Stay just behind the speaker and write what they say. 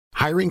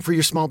Hiring for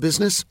your small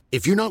business?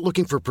 If you're not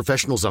looking for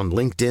professionals on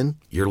LinkedIn,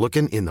 you're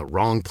looking in the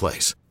wrong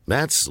place.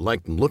 That's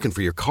like looking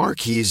for your car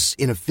keys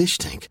in a fish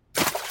tank.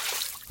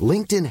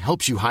 LinkedIn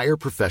helps you hire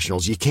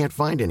professionals you can't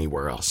find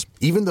anywhere else,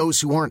 even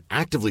those who aren't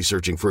actively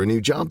searching for a new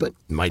job but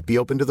might be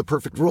open to the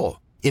perfect role.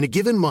 In a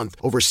given month,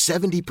 over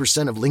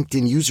 70% of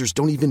LinkedIn users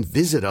don't even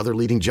visit other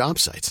leading job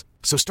sites.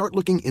 So start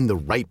looking in the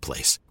right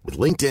place. With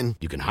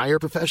LinkedIn, you can hire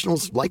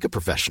professionals like a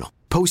professional.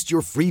 Post your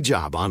free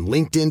job on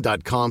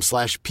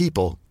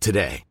linkedin.com/people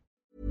today.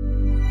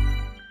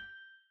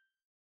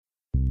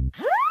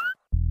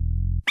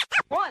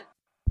 1,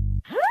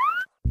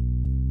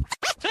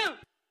 2,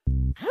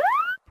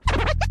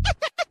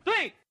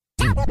 3.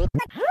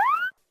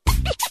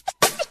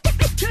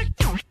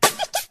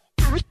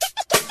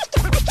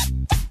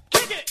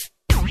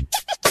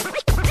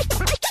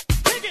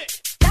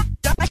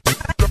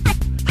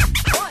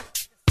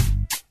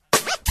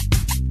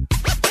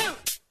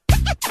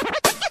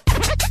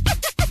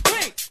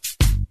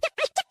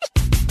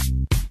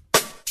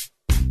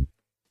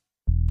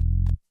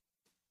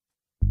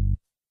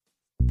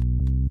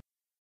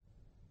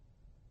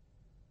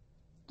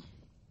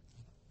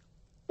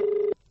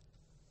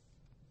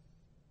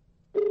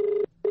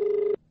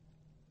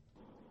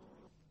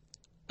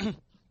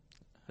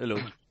 Hello.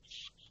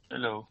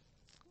 Hello.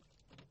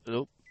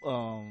 Hello.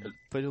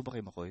 Pwede ba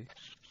kayo makoy?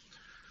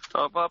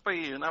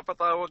 Papay,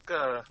 napatawag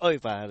ka. Oy,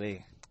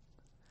 pare.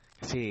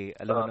 Kasi,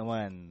 alam mo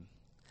naman,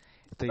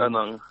 ito yung,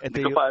 Anong? Hindi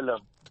ko pa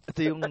alam. Ito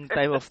yung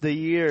time of the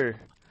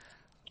year.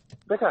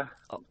 Teka,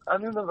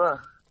 ano na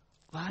ba?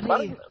 Pare.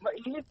 Parang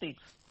mainit eh.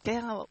 Kaya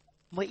nga,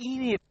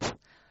 mainit.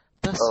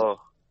 Tapos,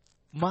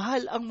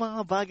 mahal ang mga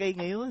bagay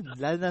ngayon,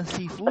 lalo ng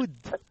seafood.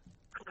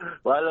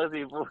 Mahal ang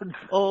seafood?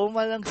 Oo,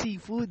 mahal ang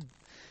seafood.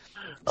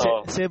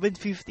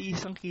 750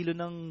 isang kilo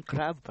ng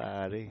crab,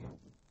 pare.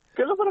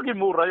 Kailan pa naging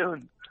mura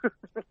yun?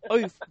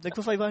 Oy,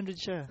 nagpa-500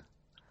 siya.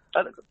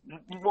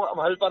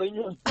 Mahal pa rin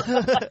yun.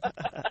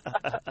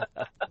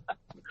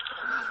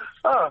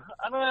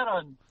 Ano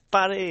meron?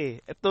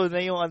 Pare, ito na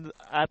yung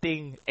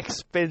ating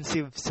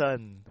Expensive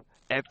Son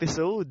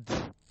episode.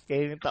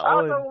 Kaya yung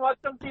taon.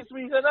 Machong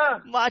chismisa na.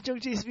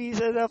 Machong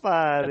chismisa na,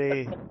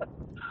 pare.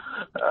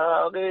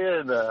 Okay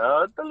yun.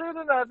 Tuloy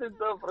na natin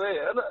to, pre.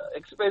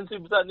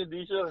 Expensive Son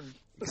Edition.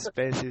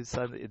 Expensive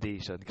Son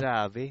Edition.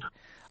 Grabe.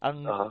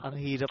 Ang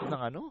hirap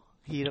ng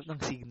hirap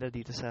ng signal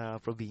dito sa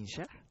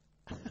probinsya.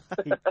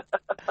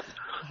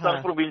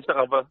 Saan probinsya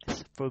ka ba?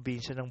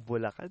 Probinsya ng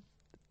Bulacan.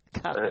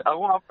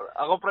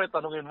 Ako pre,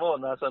 tanungin mo,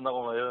 nasaan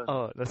ako ngayon?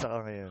 Nasa ka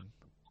ngayon?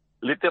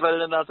 Literal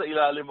na nasa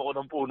ilalim ako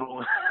ng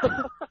puno.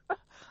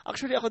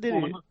 Actually, ako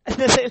din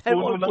nasa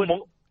ilalim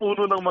ako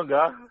puno ng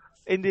mangga?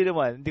 Hindi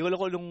naman. Hindi ko lang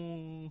kung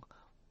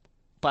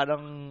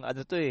parang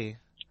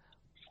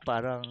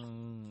parang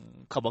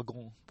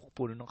kabagong,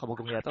 puno ng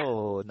kabagong yata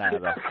o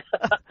nara.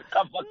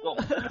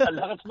 Kabagong. Ang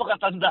lakas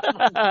makatanda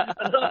ng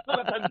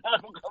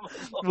kabagong.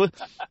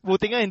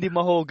 Buti nga hindi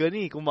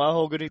mahogany. Kung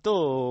mahogany ito,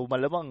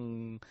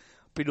 malamang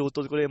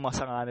pinutol ko lang yung mga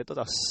sanga nito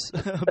tapos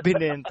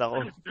binenta ko.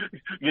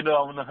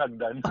 Ginawa mo ng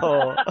hagdan.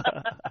 Oo.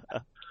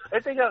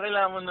 Teka,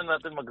 kailangan na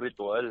natin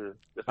mag-ritual.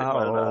 Kasi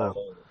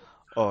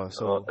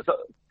so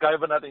kaya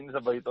ba natin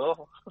isabay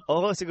ito?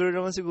 Oo, siguro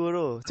naman.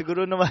 Siguro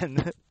naman.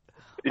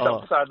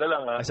 Isang pasada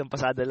lang, ha? Isang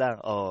pasada lang,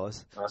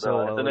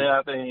 So, ito na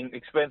natin,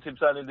 Expensive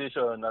Son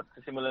Edition. At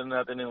simulan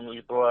natin yung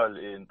ritual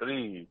in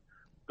 3,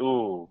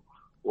 2,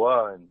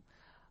 1,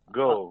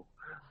 go.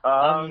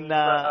 Ang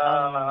na.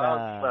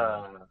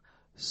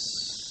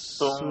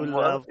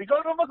 Ikaw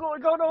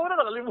na una,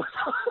 nakalimutan.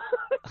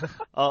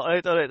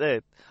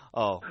 Ulit.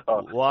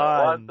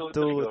 1,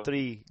 2,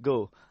 3,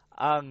 go.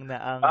 Ang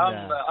na.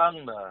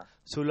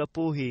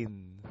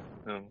 Sulapuhin.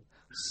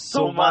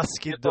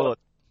 Sumaskidot.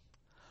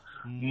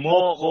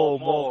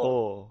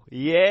 Moko.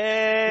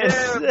 Yes,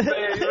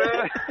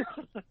 baby.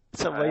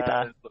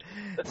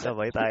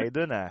 Sabay tayo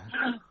dun, ah.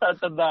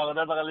 Tanda ko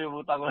na,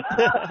 nakalimutan ko.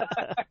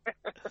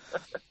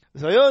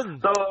 So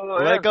yun,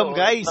 welcome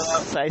guys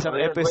sa isang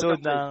episode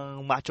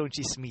ng Machong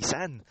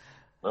Chismisan.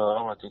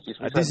 Machong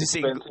Chismisan. This is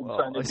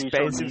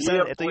Expensive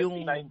Son. Ito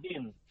yung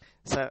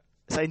sa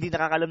hindi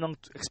nakakalam ng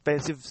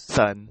Expensive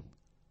Son,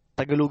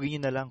 tagalogin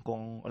nyo na lang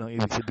kung anong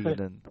ibig sabihin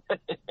nun.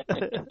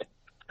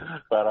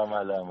 Para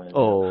malaman.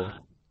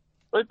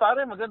 Uy,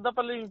 pare, maganda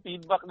pala yung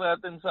feedback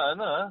natin sa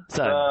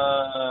sa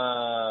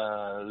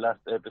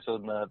last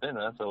episode natin,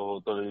 ha. So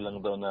tuloy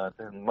lang daw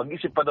natin.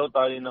 Mag-isip pa daw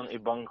tayo ng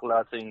ibang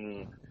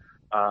klaseng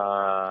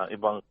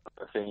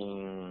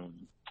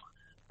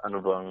ano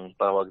bang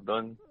tawag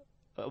doon?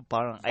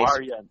 Parang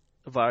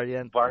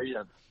variant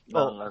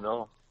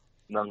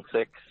ng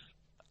sex.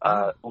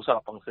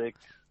 Usapang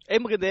sex.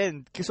 Maganda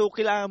yan. So,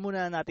 kailangan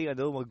muna natin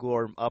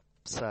mag-warm up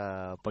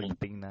sa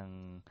pagdating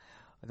ng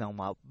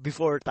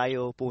before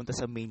tayo pumunta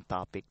sa main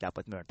topic,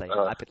 dapat meron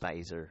tayong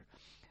appetizer.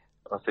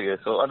 Sige.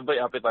 So, ano ba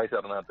yung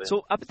appetizer natin?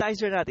 So,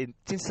 appetizer natin,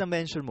 since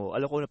na-mention mo,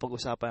 alam ko na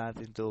pag-usapan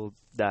natin to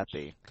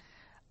dati,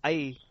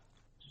 ay,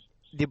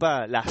 di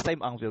ba, last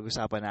time ang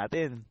pag-usapan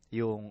natin,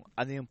 yung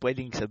ano yung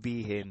pwedeng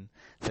sabihin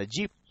sa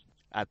jeep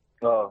at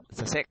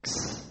sa sex.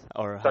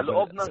 Or sa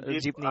loob ng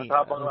jeepney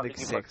at habang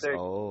nakikipag-sex.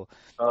 Oo.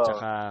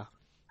 Tsaka,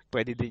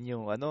 pwede din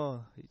yung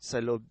sa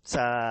loob,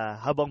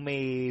 habang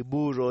may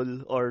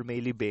burol or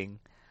may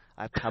libing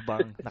at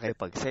habang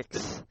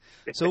nakipag-sex.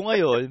 So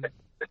ngayon,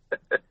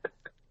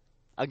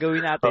 ang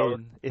gawin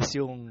natin is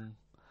yung,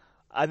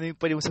 yung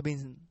pwede mo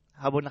sabihin,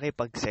 habang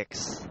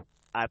nakipag-sex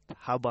at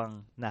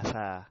habang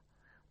nasa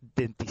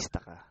dentista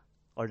ka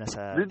or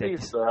nasa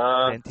dentist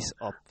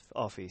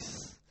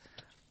office.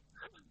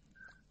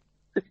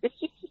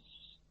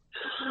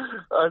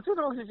 Sino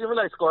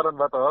magsisimula? Scorean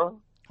ba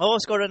to? Oo,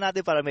 scorean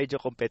natin para medyo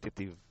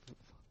competitive.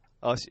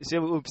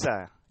 Sino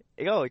umpisa?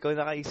 Ikaw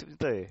nakaisip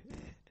nito eh.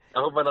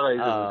 Ako ba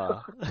nakaisip nito?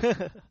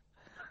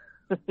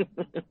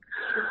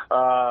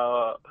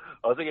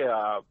 Sige.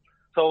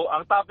 So,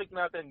 ang topic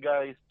natin,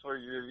 guys, for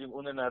yung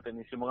una natin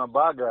is yung mga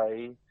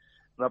bagay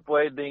na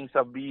pwedeng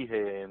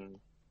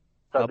sabihin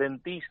sa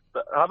dentista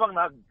habang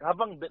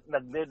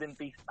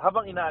nagde-dentista,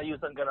 habang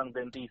inaayusan ka ng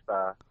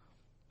dentista,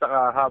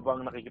 saka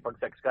habang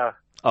nakikipag-sex ka.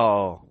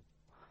 Oo.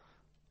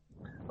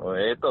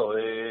 Eto,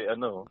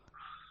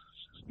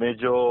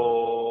 medyo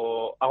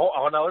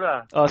ako na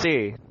una.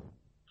 Sige.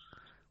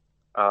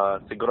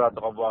 Sigurado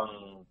ka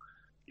bang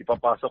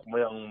ipapasok mo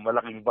yung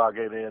malaking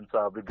bagay na yan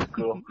sa bibig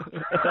ko?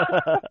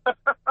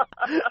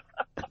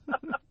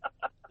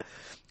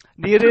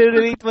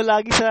 Nire-relate mo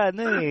lagi sa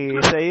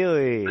sa iyo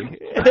eh.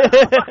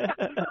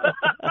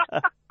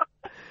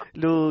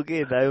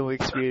 Lugi, dahil mo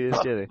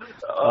experience yan eh.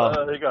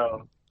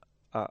 Ikaw.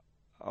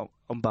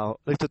 Ang baho.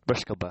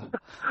 Nag-toothbrush ka ba?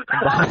 Ang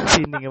baho ng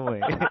sininga mo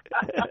eh.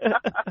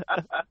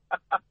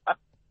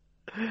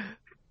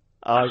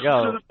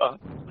 Ikaw.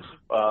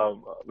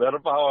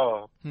 Meron pa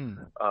ako.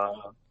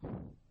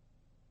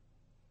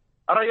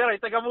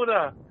 Aray, teka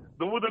muna.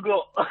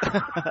 Dumudugo.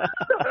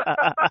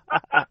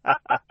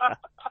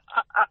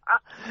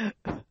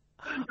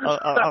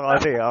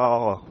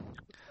 Ako.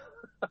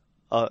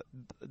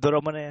 Dura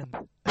mo na yan.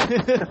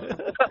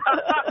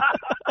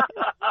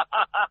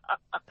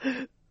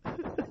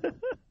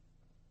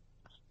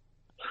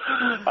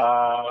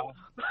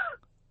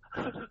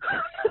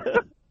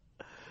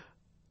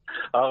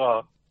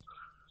 Ako.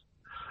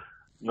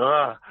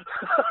 Nga.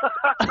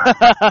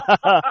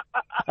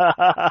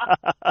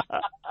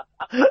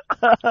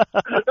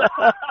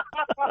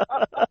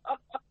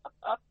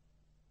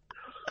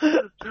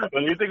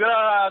 Ulitin ko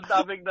na ang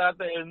topic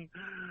natin.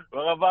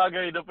 Mga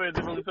bagay na pwede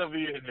mong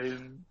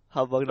sabihin.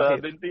 Habang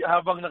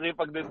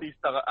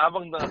nakipag-dentista ka,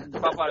 habang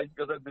nagpapalit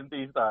ka sa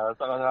dentista,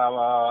 saka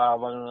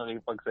habang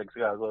nakipag-sex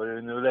ka. So,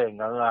 yun ulit.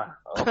 Nga.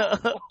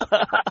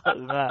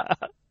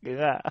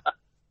 Nga.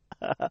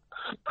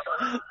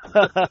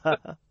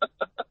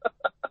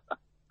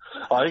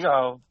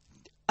 Ikaw.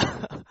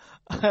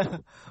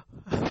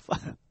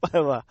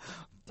 Paano ba?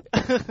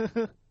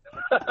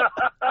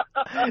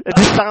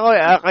 Nadista ko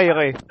eh.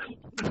 Okay.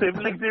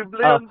 Simple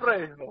yun,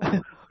 pre.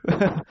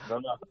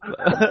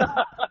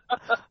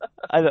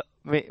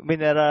 May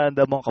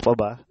nararamdaman ka pa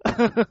ba?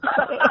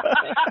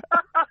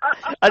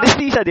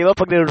 Anesthesia, di ba?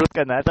 Pag niroot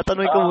ka na,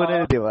 tatanungin ko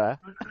muna, di ba?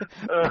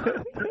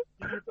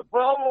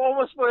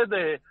 Mas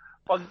pwede.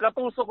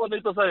 Pagkatusok ko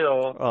nito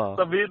sa'yo,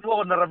 sabihin mo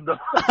ako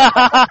naramdaman.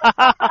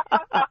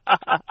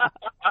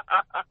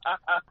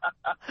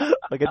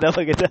 Maganda.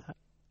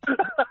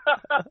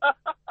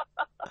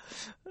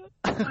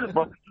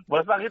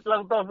 Masakit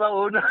lang to sa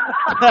una.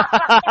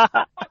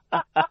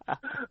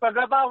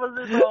 Pagkatapos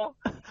nito,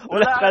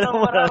 wala ka nang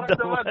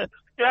mararamdaman.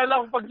 Kaya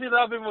lang pag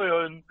sinabi mo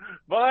yun,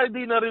 baka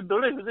hindi na rin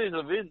tuloy. Kasi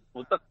sabihin,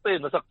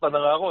 nasaktan na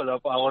nga ako. Wala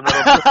pa ako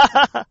naramdaman.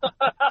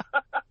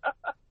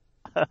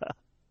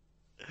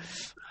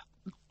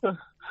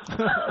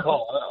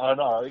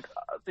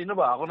 Sino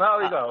ba? Ako na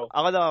o ikaw?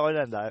 Ako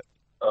na.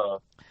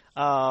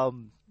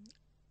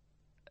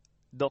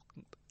 Doc,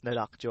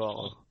 nalakcho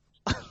ako.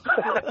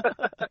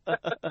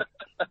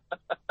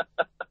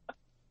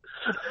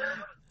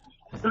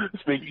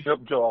 Speaking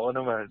of Joe, ako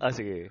naman.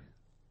 Sige.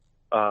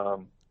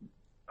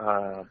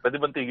 Pwede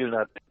bang tigil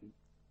natin?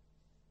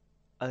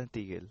 Anong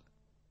tigil?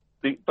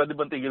 Pwede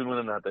bang tigil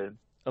muna natin?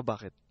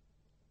 Bakit?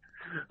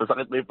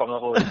 Masakit na yung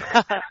pangako.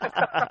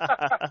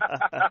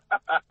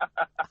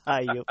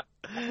 Hayop.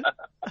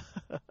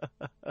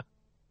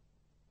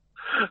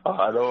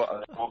 Ano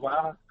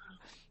ba?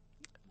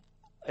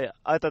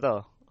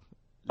 Ito.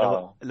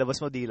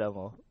 Labas mo dila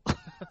mo.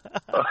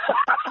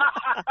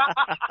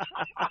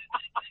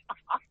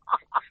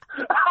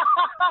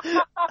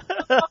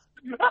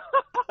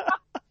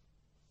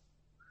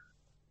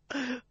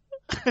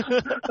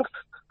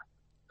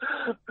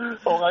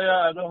 O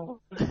kaya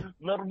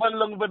normal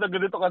lang ba na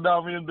ganito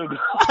kadami yung dugo?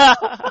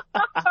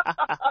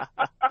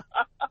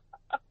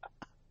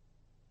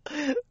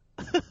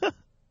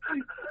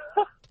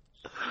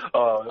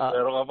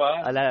 Meron ka pa?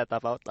 Ala,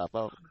 tap out.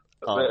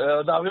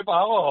 Dami pa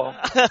ako.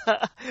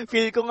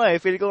 Feel ko nga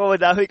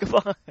madami ka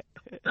pa.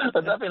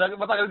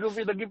 Matagal ko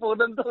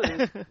pinag-ipunan to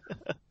eh.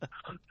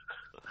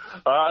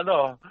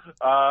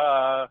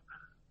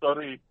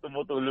 Sorry,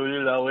 tumutuloy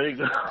yung laway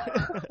ko.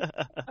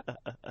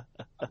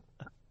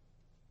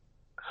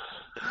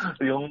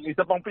 Yung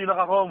isa pang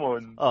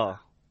pinaka-common.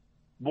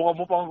 Buka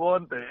mo pang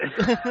konti.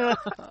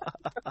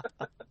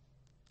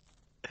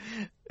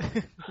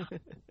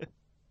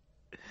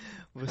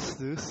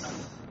 Bastos.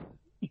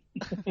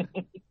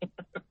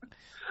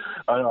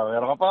 Ano,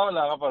 meron ka pa?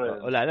 Wala ka pa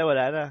rin? Wala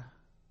na.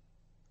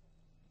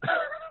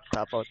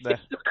 Top out na.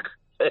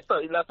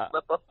 Ito, ilas na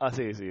to.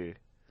 Sige.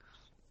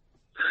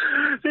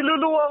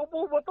 Siluluwa ko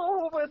po ba to?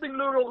 Pwedeng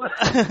lurong.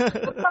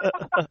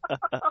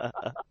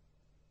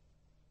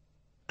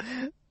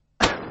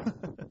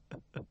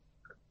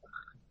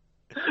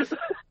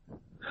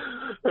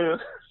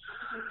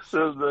 So,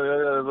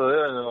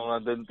 yan, mga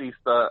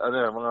dentista,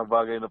 mga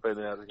bagay na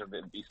pwede natin sa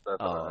dentista.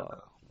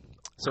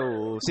 So,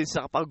 since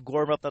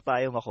nakapag-warm up na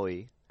tayo,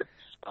 Makoy,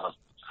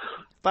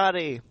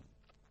 pare,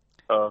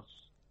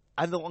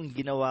 ano ang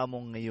ginawa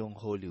mo ngayong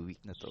Holy Week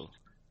na to?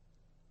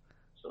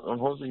 Ang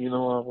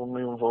ginawa ko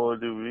ngayong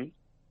Holy Week?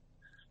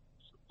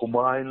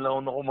 Kumain lang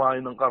ako na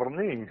kumain ng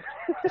karne.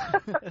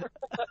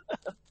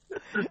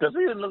 Kasi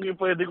yun lang yung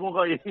pwede kong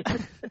kainin.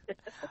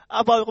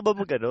 Bawal ko ba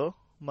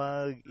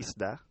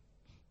mag-isda?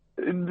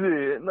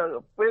 Hindi.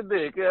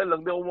 Pwede. Kaya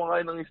lang di ako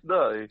kumakain ng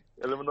isda eh.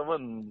 Alam mo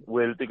naman,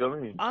 wealthy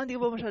kami. Hindi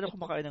ba masyado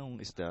kumakain ng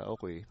isda?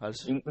 Okay.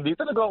 Hindi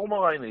talaga ako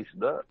kumakain ng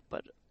isda.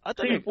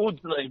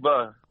 Seafoods na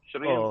iba.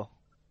 Shrimp.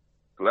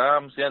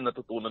 Clams, yan.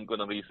 Natutunan ko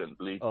na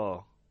recently.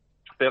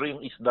 Pero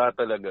yung isda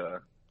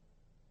talaga,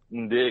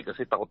 hindi.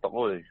 Kasi takot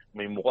ako eh.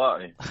 May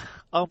muka eh.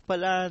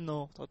 Pala,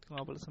 no? Takot ko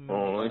nga pala sa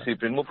mga.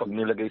 Isipin mo, pag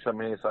nilagay sa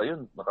mesa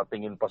yun,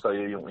 nakatingin pa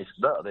sa'yo yung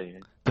isda eh.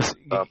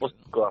 Tapos,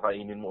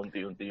 kakainin mo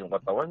unti-unti yung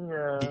katawan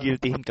niya.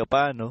 Gigiltihin ka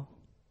pa, no?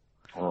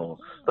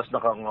 Tapos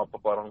nakanga pa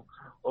parang,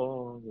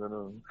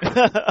 gano'n.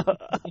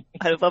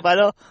 Ano pa ba,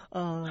 no?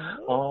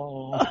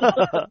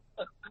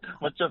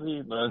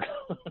 Matyakinag.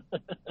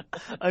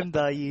 I'm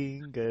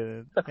dying.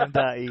 Ganun. I'm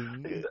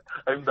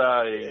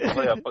dying.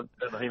 Kaya pag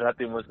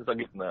hinati mo sa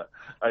gitna,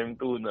 I'm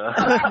tuna.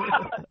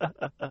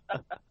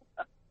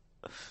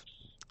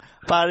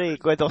 Pare,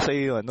 kwento ko sa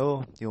iyo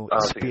yung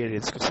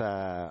experience ko sa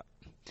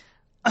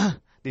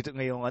dito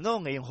ngayong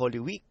Holy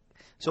Week.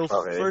 So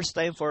first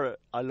time for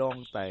a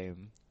long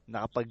time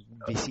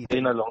nakapag-bisita.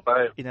 In a long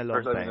time.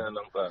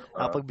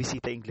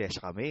 Nakapag-bisita Iglesia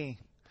kami.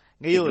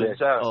 Ngayon,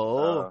 Iglesia?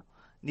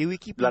 Ni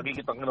Wiki. Lagi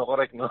kitang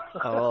correct, no?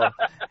 Oo.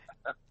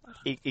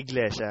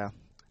 Iglesia.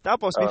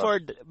 Tapos,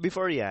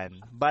 before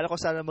yan, bala ko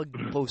sana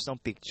mag-post ng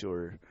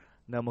picture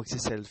na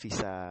magsiselfie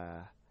sa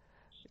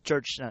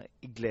church ng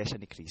Iglesia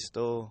ni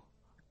Cristo.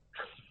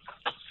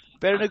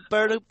 Pero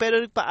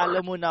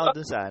nagpaalam muna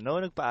ako dun sa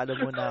nagpaalam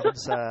muna ako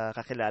sa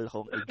kakilala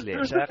kong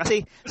iglesia.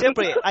 Kasi,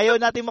 siyempre, ayaw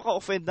natin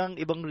maka-offend ng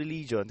ibang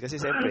religion. Kasi,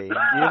 siyempre,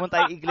 hindi naman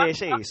tayo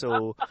iglesia eh.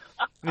 So,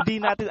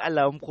 hindi natin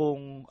alam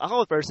kung,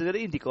 ako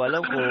personally, hindi ko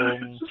alam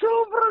kung...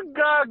 Sobrang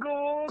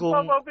gago!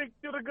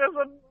 Papapicture ka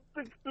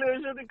sa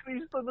iglesia ni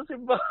Cristo na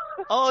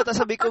simbahan. Oo, tapos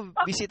sabi ko,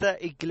 bisita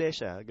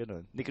iglesia,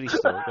 ganun, ni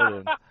Cristo,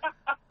 ganun.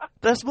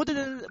 Tapos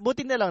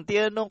buti na lang,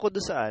 tinanong ko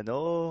doon sa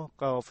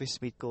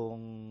ka-office mate kong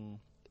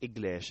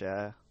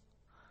iglesia.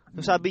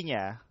 So sabi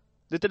niya,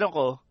 doon tinanong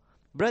ko,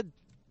 Brad,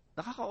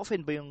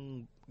 nakaka-offend ba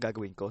yung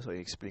gagawin ko? So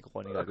i-explain ko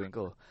kung ano yung gagawin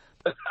ko.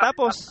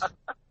 Tapos,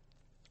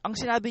 ang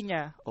sinabi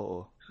niya,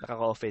 oo,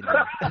 nakaka-offend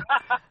niya.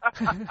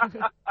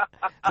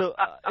 So,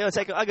 yun,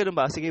 sabi ko, ganun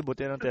ba? Sige,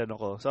 buti na tinanong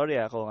ko.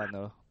 Sorry kung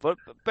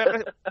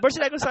pero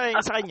sinabi ko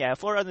sa kanya,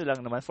 for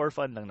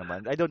fun lang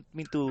naman. I don't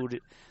mean to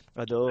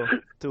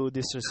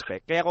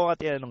disrespect. Kaya ko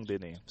nga tinanong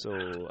din eh. So,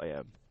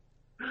 ayan.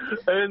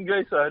 Ayun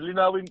guys,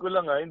 linawin ko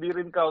lang hindi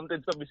rin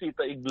counted sa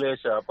bisita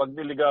iglesia pag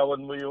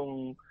niligawan mo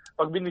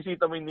pag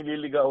binisita mo yung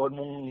nililigawan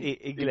mong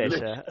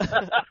iglesia.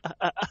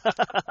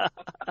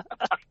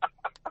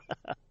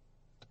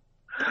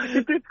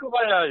 I-tweet ko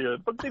kaya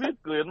yun. Pag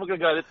tinit ko yun,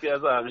 magagalit kaya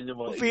sa akin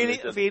yung mga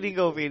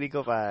feeling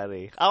ko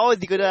pare. Ako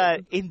hindi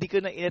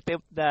ko na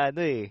in-attempt na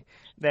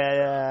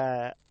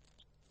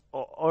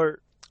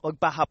or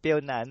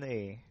magpahapyaw na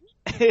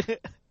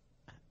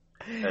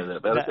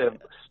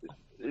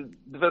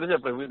Pero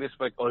siyempre, we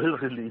respect all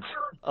religion.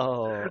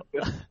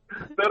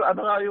 Pero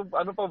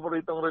ano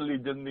paboritong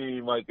religion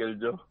ni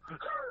Michael Joe?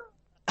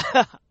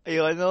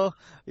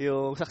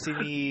 yung saksi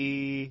ni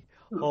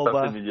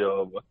Jehovah. Saksi ni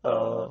Jehovah.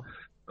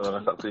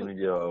 Saksi ni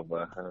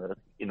Jehovah.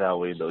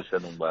 Inaway daw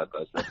siya nung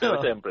bata. Pero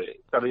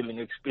siyempre,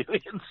 sariling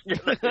experience niya.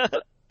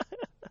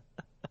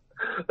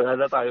 Wala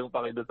na tayong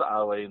pakido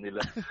sa away nila.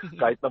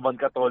 Kahit naman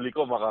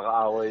Katoliko,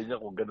 makakaaway niya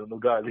kung ganun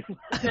ugali.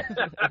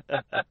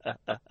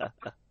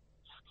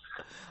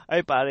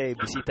 Ay pare,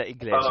 bisita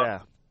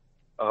iglesia.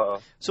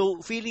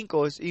 So feeling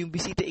ko yung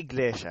bisita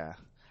iglesia,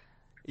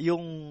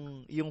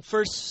 yung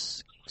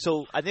first,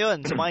 so ano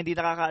yun, sa mga hindi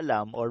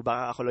nakakaalam or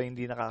baka ako lang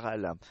hindi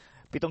nakakaalam,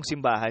 7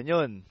 simbahan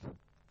yun.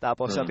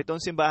 Tapos sa 7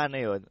 simbahan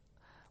na yun,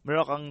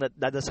 meron kang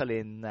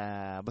dadasalin na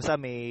basta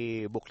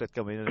may booklet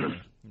kami nun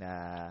na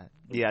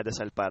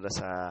dinadasal para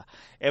sa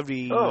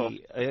every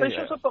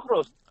Station of the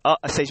Cross.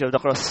 Station of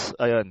the Cross.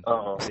 Ayun.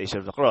 Station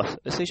of the Cross.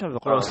 Station of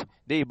the Cross.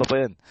 Di iba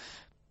pa yun.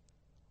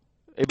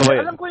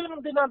 Alam ko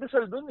yung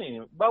dinadasal dun eh.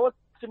 Bawat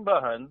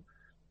simbahan,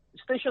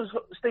 Station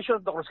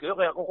of the Cross kayo,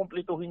 kaya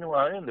kukumplituhin nyo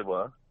nga yun, di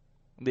ba?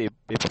 Hindi,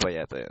 iba pa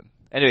yata yun.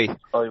 Anyway,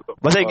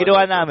 basta yung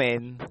ginawa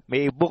namin,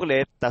 may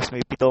booklet, tapos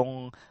may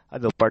 7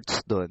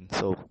 parts doon.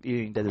 So,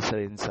 yun yung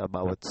dadasalin sa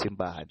bawat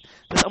simbahan.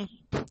 Tapos,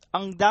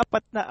 ang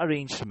dapat na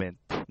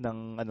arrangement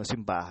ng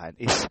simbahan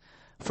is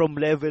from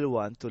level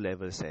 1 to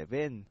level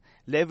 7.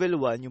 Level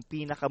 1, yung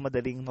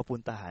pinakamadaling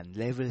mapuntahan.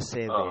 Level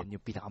 7,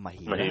 yung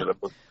pinakamahirap.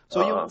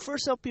 So, yung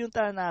first na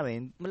pinuntahan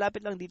namin,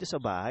 malapit lang dito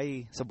sa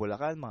bahay. Sa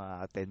Bulacan,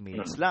 mga 10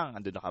 minutes lang.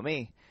 Andun na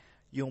kami.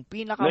 Yung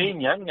Ngayon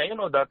yan? Ngayon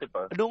o dati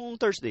pa? Noong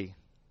Thursday.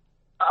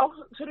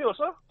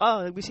 Seryoso?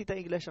 Nagbisita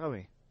iglesia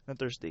kami ng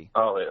Thursday.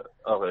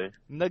 Okay.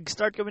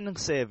 Nag-start kami ng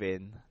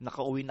 7,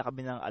 nakauwi na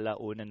kami ng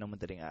 1:00 ng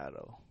madaling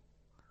araw.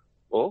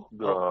 Oh,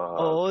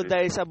 grabe.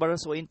 Dahil sa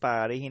Barangay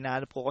pare,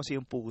 hinahanap ko kasi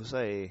yung pusa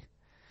eh.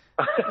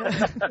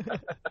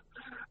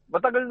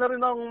 Matagal na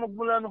rin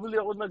magmula nung huli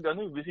ako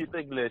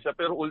bisita iglesia,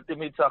 pero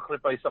ultimate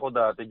sacrifice ako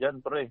dati dyan,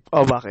 pre.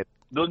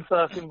 Bakit? Doon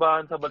sa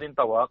simbahan sa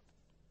Balintawak.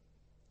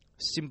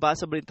 Simbahan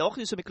sa Balintawak?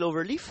 Yung sa may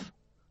Cloverleaf?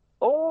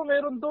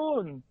 Meron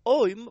doon.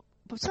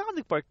 Saan ka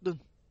nag-park doon?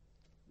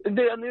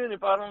 Hindi, yun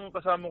eh. Parang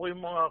kasama ko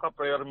yung mga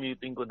ka-prayer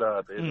meeting ko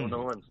dati.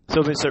 Naman.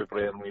 So, may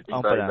prayer meeting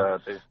tayo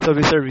dati. So,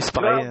 may service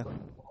pa kayo?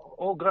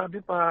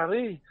 Grabe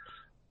pare.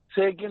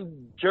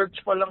 Second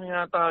church pa lang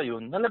yata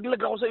yun.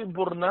 Nalaglag ako sa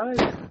Imburnay.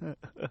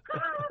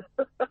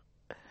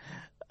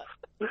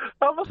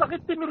 Tapos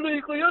sakit tinuloy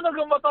ko yun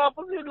hanggang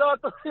matapos yung lahat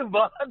ng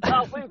simbahan.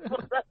 Tapos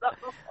Imburnay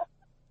ako.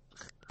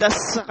 Tas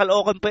sa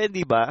Caloocan pa yun,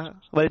 di ba?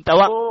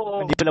 Balintawak.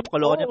 Hindi pala po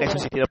Caloocan yung Quezon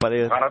City na pala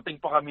yun. Karating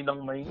pa kami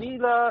ng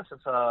Maynila.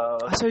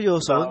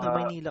 Seryoso? Na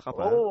Maynila ka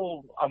pa?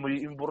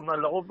 Amoy Imburnal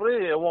ako,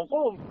 pre. Ewan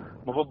ko.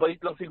 Mababait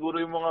lang siguro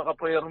yung mga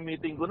ka-prayer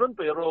meeting ko nun.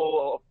 Pero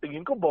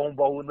tingin ko,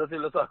 bahong-baho na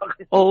sila sa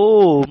akin.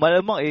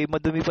 Malamang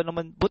madumi pa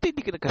naman. Buti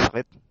hindi ka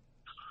nagkasakit.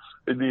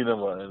 Hindi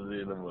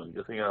naman.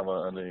 Kasi nga,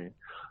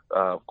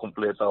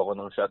 kumpleta ako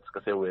ng shots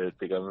kasi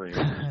wealthy kami.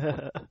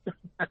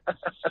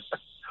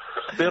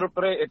 Pero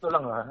pre, ito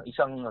lang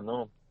isang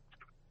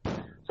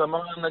sa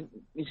mga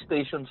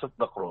Stations of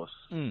the Cross,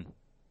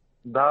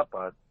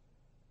 dapat,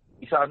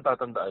 isa ang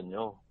tatandaan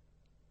nyo.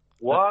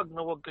 Wag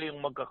kayong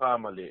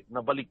magkakamali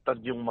na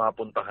baliktad yung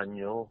mapuntahan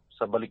nyo,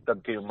 sa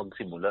baliktad kayong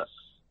magsimula.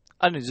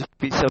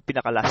 Sa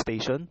pinaka-last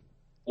station?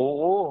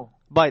 Oo.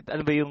 Bakit?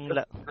 Ano ba yung...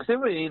 Kasi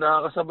may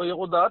nakakasabay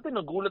ako dati,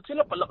 nagulat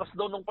sila, palakas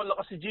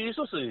si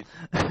Jesus eh.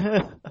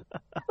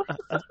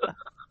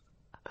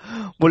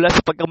 Mula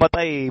sa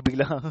pagkamatay,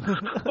 biglang...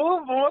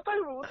 Bumatay.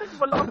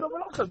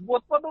 Malakas.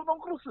 Buhat pa daw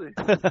ng krus eh.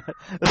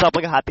 Sa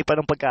paghahati pa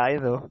ng pagkain,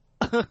 no?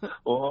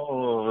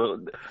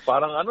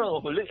 Parang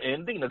huling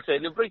ending,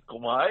 nag-celebrate,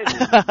 kumain.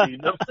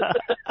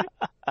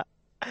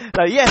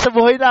 Yes,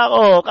 buhay na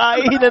ako.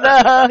 Kain na.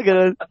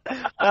 Ganun.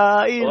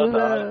 Kain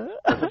na.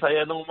 Ang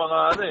sasaya nung mga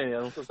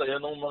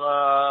ang mga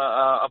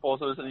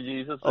apostles ni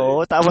Jesus.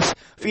 Tapos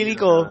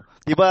feeling ko,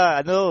 di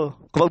ba,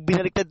 kung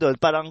binaliktad doon,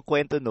 parang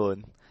kwento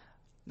noon,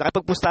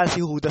 nakipagpustahan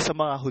si Judas sa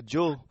mga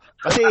Hudyo.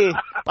 Kasi,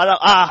 parang,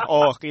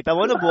 kita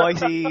mo na buhay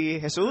si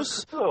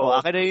Jesus?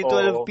 Akin na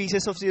yung 12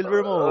 pieces of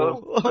silver mo.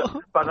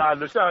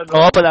 Panalo siya,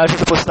 panalo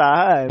siya sa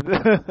pustahan.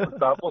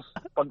 Tapos,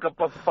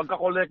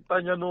 pagka-collecta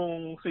niya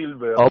nung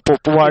silver,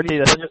 pumarty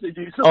na niya si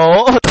Jesus.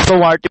 Tapos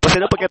pumarty pa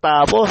sila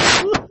pagkatapos.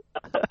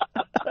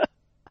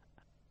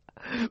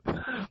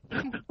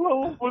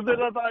 Punta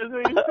na tayo sa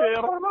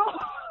impera na.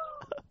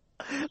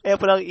 Kaya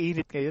palang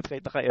init ngayon,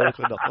 kahit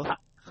naka-aircon ako.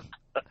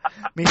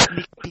 May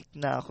sneak peek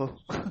na ako.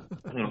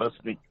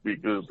 Sneak peek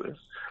ko.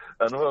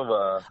 Ano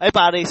ba? Ay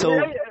pare, so...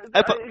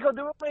 ikaw di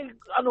ba may,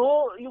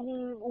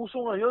 yung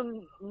uso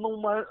ngayon,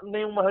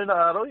 ngayong mahal na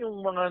araw,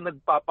 yung mga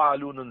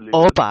nagpapalo ng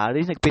likod?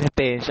 Pare,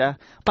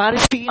 nagpenitensya. Pare,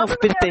 speaking of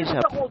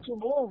penitensya... Ano kotso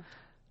mo?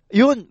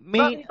 Yun,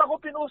 may... Nakita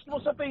ko pinost mo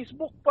sa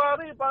Facebook,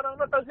 pare. Parang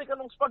natalsi ka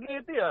ng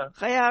spaghetti,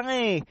 Kaya nga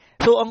eh.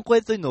 So, ang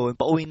kwento noon,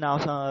 pauwi na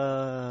ako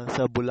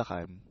sa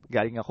Bulacan.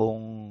 Galing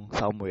akong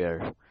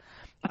somewhere.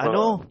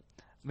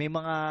 May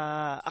mga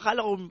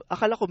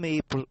akala ko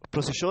may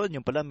prosesyon,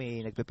 yung pala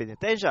may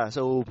nagpepenitensya.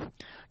 So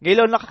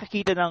ngayon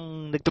nakakita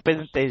ng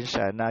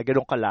nagpepenitensya na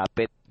ganung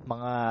kalapit,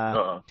 mga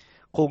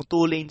kung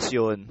 2 lanes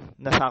 'yon,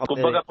 nasakop.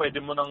 Kumbaga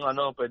pwede mo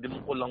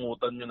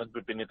kulangutan yung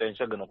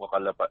nagpepenitensya ganung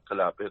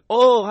kalapit.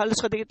 Halos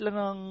kadikit lang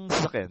ng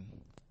sasakyan.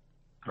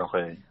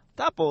 Okay.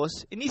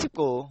 Tapos inisip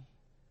ko,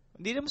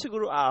 hindi naman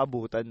siguro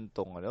aabutan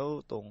tong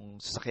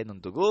sasakyan ng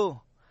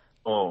dugo.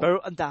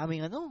 Pero ang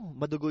daming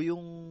madugo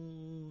yung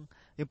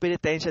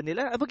penitensya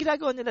nila. Ano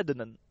ginagawa nila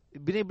doon?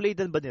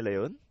 Binibladean ba nila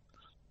yon?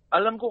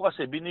 Alam ko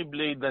kasi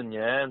binibladean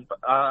yan.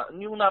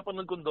 Yung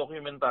napanood kong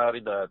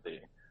documentary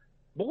dati,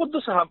 bukod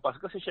doon sa hampas,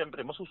 kasi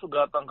syempre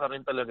masusugatan ka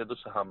rin talaga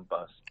doon sa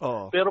hampas.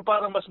 Pero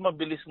parang mas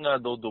mabilis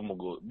nga daw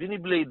dumugo.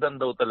 Binibladean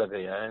daw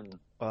talaga yan.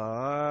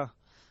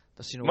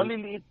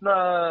 Maliliit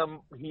na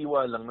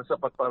hiwa lang na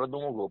sapat para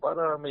dumugo,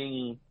 para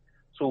may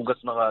sugat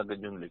na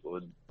kagad yung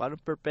likod. Parang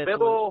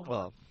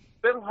perpetual.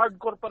 Pero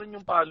hardcore pa rin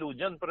yung palo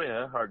dyan, pre,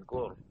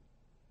 hardcore.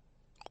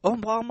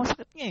 Mukhang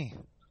masakit nga eh.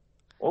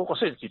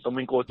 Kasi kita mo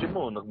yung kotse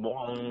mo,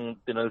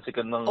 nagmukhang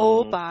tinalsikan ng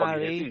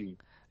spaghetti.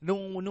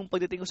 Nung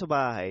pagdating ko sa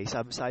bahay,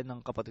 sabi sa akin ng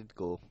kapatid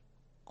ko,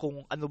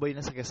 kung ano ba yung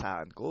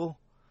nasagasaan ko.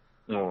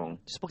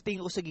 Tapos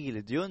pagtingin ko sa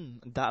gilid, yun,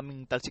 ang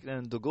daming talsik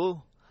na ng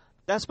dugo.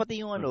 Tapos pati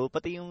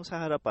yung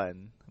sa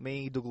harapan,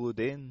 may dugo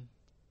din.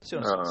 Tapos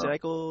yun, sila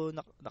ko,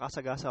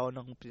 nakasagasa ako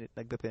ng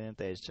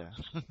nagpe-penitensya.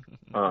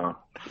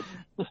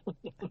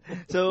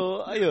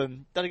 So,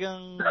 ayun,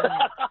 talagang...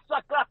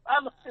 Nakasagasa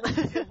ako sila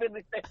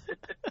nagpe-penitensya.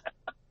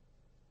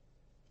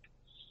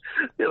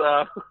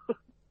 Tira.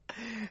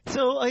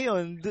 So,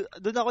 ayun,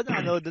 doon ako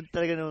doon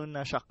talaga nung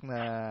na-shock na...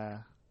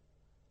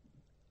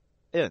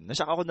 Ayun,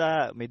 na-shock ako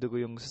na may dugo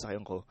yung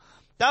sasakyan ko.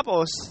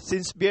 Tapos,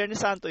 since Biyernes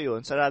Santo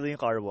yun, sarado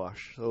yung car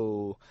wash.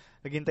 So,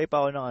 naghintay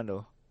pa ako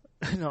ng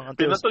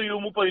Pinatuyo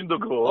mo pa yung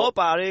dugo? Oo,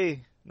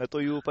 pare.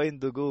 Natuyo pa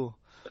yung dugo.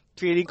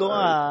 Feeling ko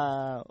nga,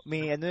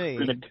 may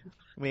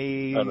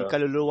may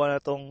kaluluwa na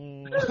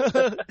tong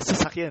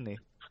sasakyan eh.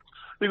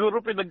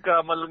 Siguro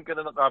pinagkamalan ka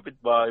na ng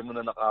kapitbahay mo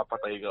na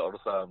nakapatay ka or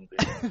something.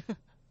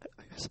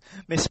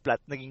 May splat,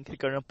 naging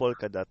clicker ng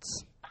polka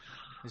dots.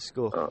 Let's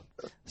go.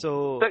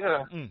 So,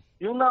 teka,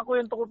 yung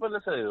nakuwento ko pala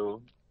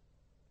sa'yo,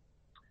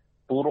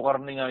 puro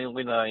karne nga yung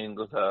kinain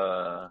ko sa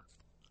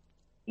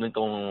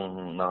nitong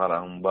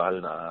nakaraang bahal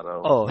na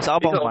araw. Sa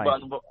kabang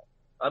kumain.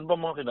 Ano ba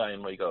mga kinain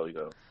mo, ikaw?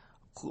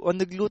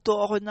 Nagluto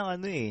ako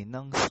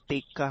ng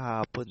steak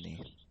kahapon eh.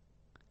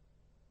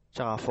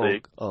 Tsaka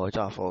steak?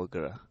 Tsaka foie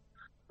gras.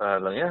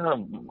 Lang yan,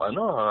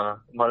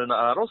 mahal na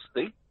araw,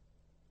 steak?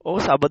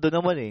 Sabado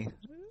naman eh.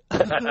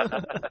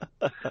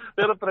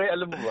 Pero pre,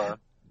 alam mo ba,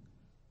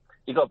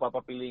 ikaw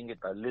papapiliin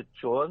kita,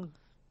 lechong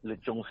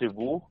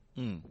Cebu,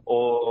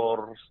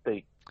 or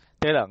steak?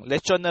 Teka lang,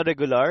 lechon na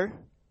regular?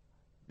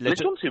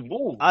 Lechon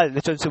Cebu.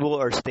 Lechon Cebu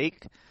or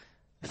steak?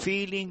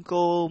 Feeling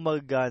ko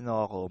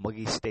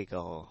mag-steak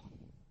ako.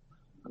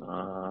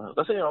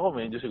 Kasi ako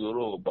medyo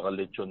siguro baka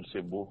lechon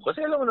Cebu.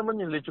 Kasi alam mo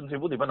naman yung lechon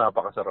Cebu, di ba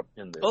napakasarap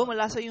niyan.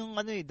 Malasa yung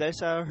dahil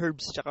sa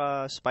herbs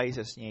tsaka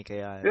spices niya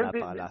kaya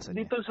napakalasa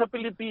niya. Dito sa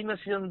Pilipinas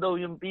yan daw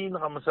yung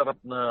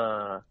pinakamasarap na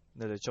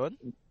lechon?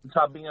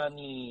 Sabi nga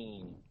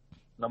ni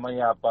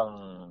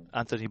namayapang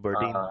Anthony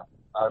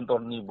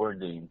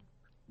Bourdain.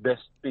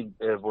 Best pig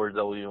ever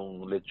daw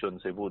yung lechon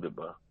Cebu, di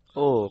ba?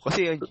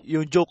 Kasi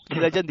yung joke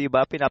nila dyan, di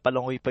ba?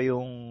 Pinapalongoy pa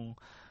yung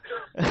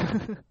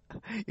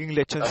yung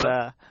lechon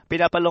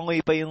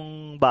pinapalongoy pa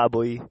yung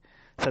baboy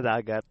sa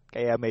dagat.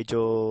 Kaya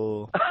medyo...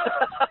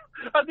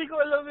 Hindi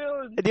ko alam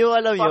yun. Hindi mo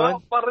alam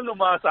yun? Para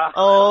lumasa.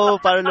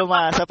 Para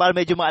lumasa. Para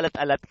medyo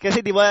maalat-alat.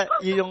 Kasi di ba,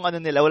 yun yung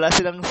nila, wala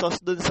silang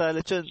sauce dun sa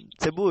lechon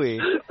Cebu eh.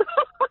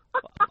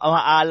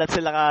 Maalat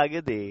sila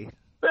kagad eh.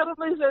 Pero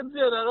may sense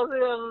yan kasi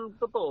ang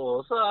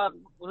totoo,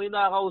 may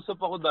nakakausap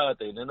ako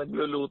dati na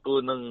nagluluto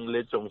ng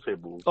lechong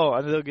Cebu.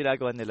 Ano daw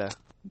ginagawa nila?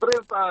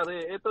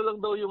 Pare, ito lang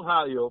daw yung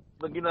hayop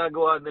na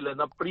ginagawa nila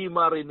na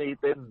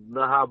pre-marinated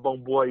na habang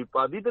buhay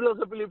pa. Dito lang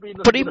sa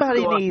Pilipinas.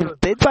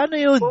 Pre-marinated? Paano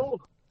yun?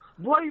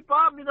 Buhay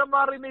pa,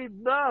 minamarinate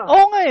na.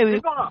 Oo nga eh.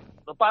 Diba nga,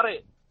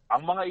 pare,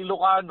 ang mga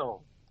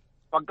Ilocano,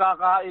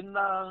 pagkakain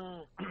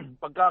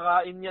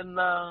yan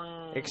ng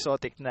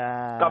exotic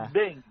na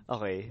kabdeng.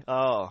 Okay.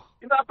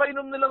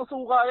 Pinapainom nilang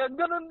suka yan.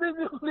 Ganon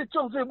din yung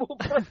lechong Cebu.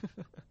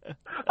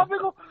 Sabi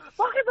ko,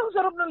 bakit ang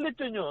sarap ng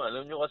lechon nyo?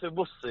 Alam nyo kasi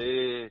boss,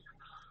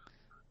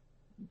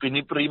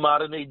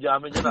 pinipre-marinate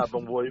namin yan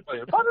habang buhay pa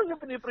yun. Paano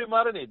nyo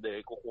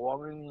pinipre-marinate?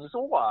 Kukuha ng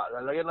suka,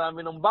 lalagyan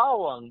namin ng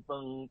bawang,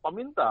 ng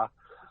paminta,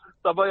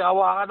 sabay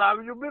hawakan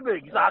namin yung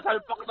bibig,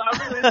 sasalpak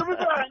namin.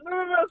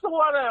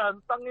 Suka na yan,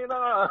 tangina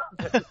nga.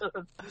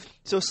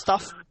 So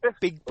stuffed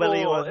pig pala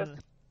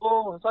yun.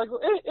 Sabi ko,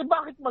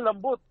 bakit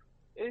malambot?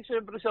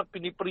 Siyempre siya,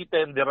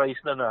 pinipretenderize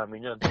na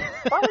namin yan.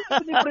 Paano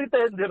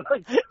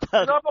pinipretenderize?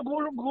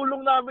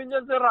 Napagulong-gulong namin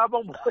yan sa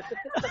habang buhay.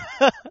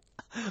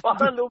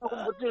 Para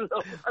lumambot sila.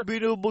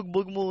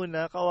 Binubugbog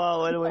muna,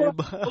 kawawa naman yung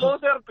ba?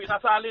 Sir,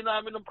 pinasali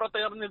namin ng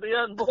fraternity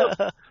yan, boss.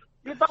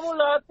 Kita mo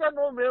lahat yan,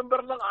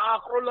 member ng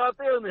ACRO lahat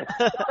yan eh.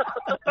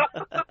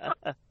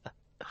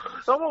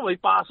 Sama, may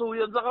paso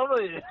yan sa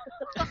kamay eh.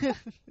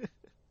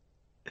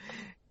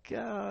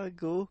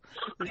 Gago.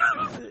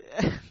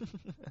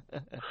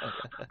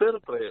 Pero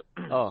pre,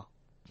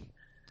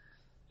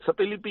 sa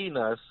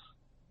Pilipinas,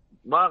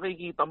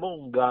 makikita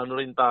mo kung gaano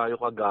rin tayo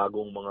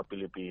kagagong mga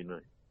Pilipino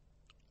eh.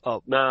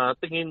 Na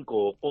tingin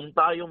ko, kung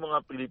tayo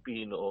mga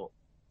Pilipino,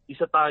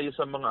 isa tayo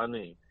sa mga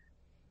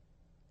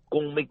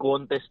kung may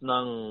contest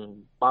ng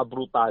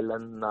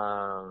pabrutalan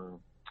ng,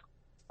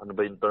 ano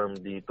ba yung term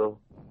dito?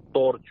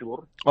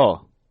 Torture.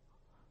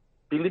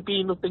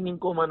 Pilipino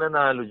tingin ko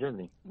mananalo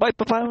dyan eh. Bakit?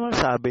 Paano mo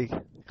sabi?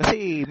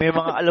 Kasi may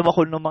mga, alam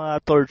ako ng mga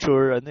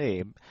torture,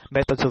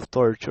 methods of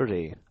torture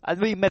eh.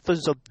 Ano yung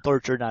methods of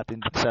torture natin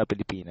dito sa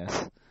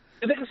Pilipinas?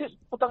 Hindi kasi,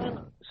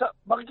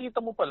 makikita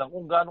mo pa lang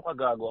kung gaano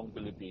kagago ang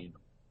Pilipino.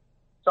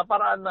 Sa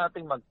paraan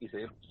nating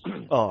mag-isip.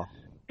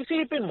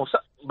 Isipin mo,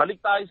 balik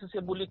tayo sa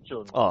Cebu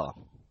lechon.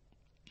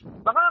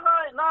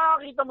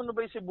 Nakakita mo na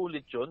ba yung Cebu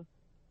lechon?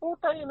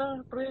 Putay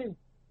na, pre.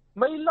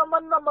 May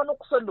laman na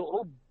manok sa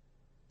loob.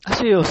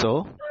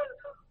 Seryoso?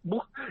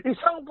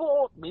 Isang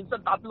buo,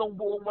 minsan 3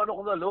 buong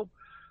manok sa loob.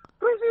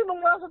 Pre,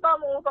 sinong nasa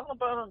tamang utak na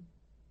parang,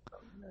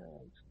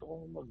 gusto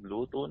kong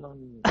magluto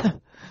ng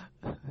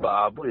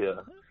baboy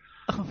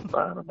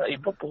Para na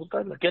iba po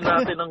talaga. Lagyan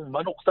natin ng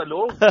manok sa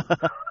loob.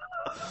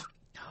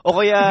 O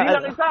kaya... Hindi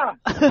lang isa.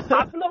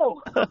 3.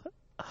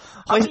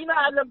 Ang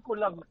inaalam ko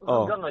lang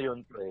hanggang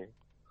ngayon, pre.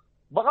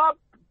 Baka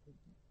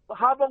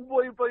habang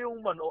buhay pa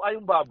yung manok,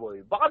 yung baboy,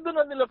 baka doon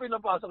na nila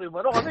pinapasok yung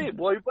manok kasi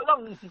buhay pa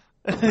lang.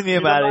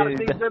 Hindi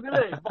na nila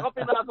eh. Baka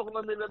pinasok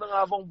na nila ng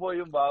habang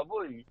buhay yung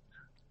baboy.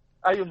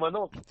 Yung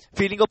manok.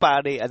 Feeling ko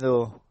pare,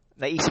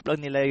 naisip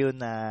lang nila yun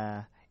na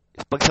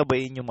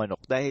pagsabayin yung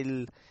manok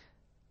dahil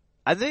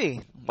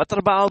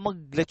matrabaho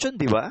mag-lechon,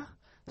 di ba?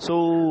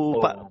 So,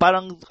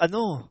 parang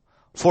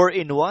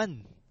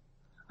 4-in-1.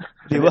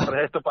 Di ba?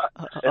 Ito pa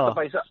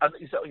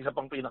isa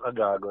pang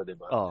pinakagago, di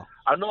ba?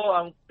 Ano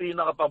ang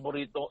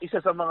pinaka-paborito, isa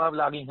sa mga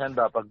laging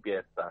handa pag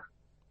piyesta?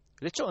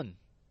 Lechon.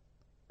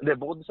 Hindi,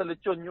 bukod sa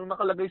lechon, yung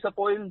nakalagay sa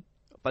foil.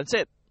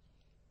 Pansit.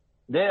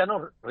 Hindi,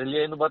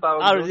 relleno ba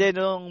tawag?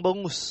 Rellenong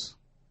bangus.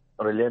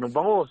 Rellenong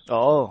bangus.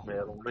 Oo.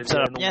 Merong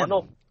rellenong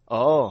manok.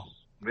 Oo.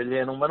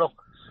 Rellenong manok.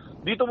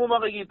 Dito mo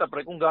makikita,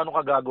 pre, kung gaano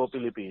kagago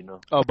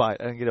Pilipino. Ba?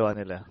 Anong ginawa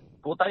nila?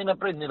 Putay na,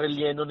 pre,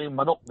 nirelleno na yung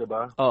manok, di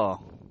ba? Oo.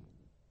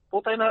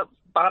 Putay na,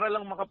 para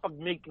lang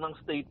makapag-make ng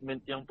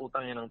statement yung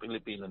putang ng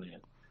Pilipino na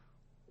yan.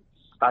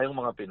 Tayong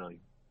mga Pinoy.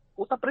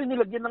 Puta, pre,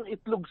 nilagyan ng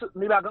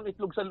nilagang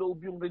itlog sa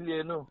loob yung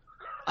relleno.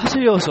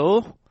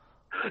 Seryoso?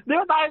 Di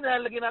ba tayo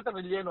nalagyan natin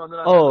relleno?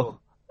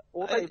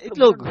 Puta,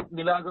 itlog.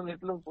 Nilagang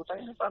itlog. Puta,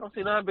 parang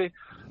sinabi,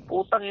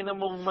 putang ina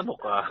mong manok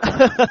ka.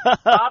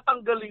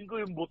 Tatanggalin ko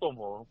yung buto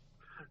mo.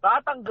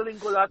 Tatanggalin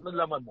ko lahat ng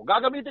laman mo.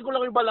 Gagamitin ko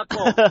lang yung balat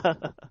mo.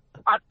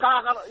 At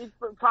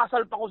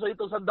sasalpa ko sa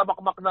ito sa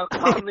dabakmak na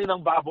karne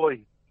ng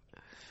baboy.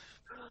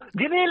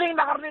 Giniling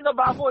na karne ng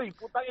baboy.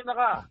 Putang ina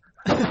ka.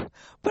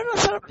 Pero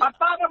sarap. At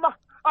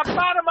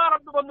para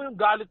maramdaman mo yung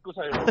galit ko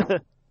sa'yo,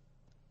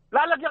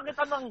 lalagyan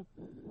kita ng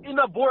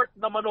inabort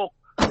na manok.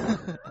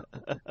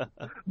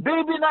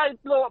 Baby na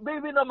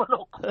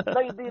manok na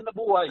hindi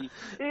nabuhay.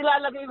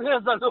 Ilalagay ko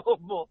yan sa loob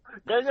mo.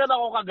 Ganyan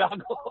ako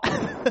kagago.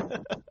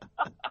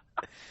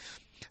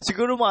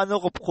 Siguro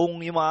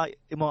kung yung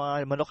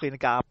mga manok yung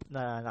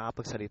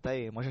nakapagsalita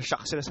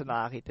masashock sila sa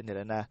nakakita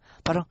nila na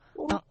parang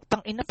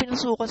tangina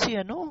pinasukan si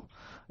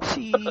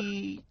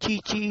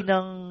Chichi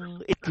ng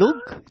itlog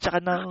tsaka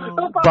ng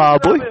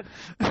baboy.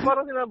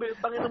 Parang sinabi,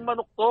 tangin ng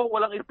manok to,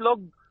 walang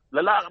itlog.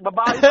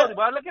 Babae to, di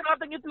ba? Lagyan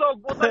natin itlog.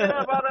 Puta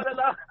na para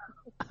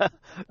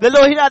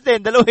Dalahin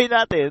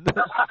natin.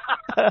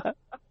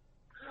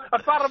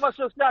 At para mas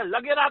social,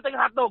 lagyan natin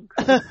hotdog.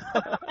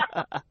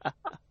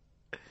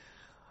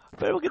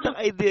 Pero magandang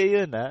idea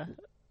yun, ha?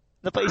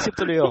 Napaisip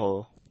tuloy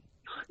ako.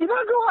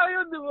 Ginagawa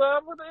yun, di ba?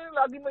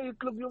 Lagi may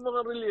itlog yung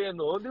mga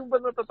relleno. Di ba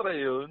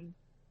natatry yun?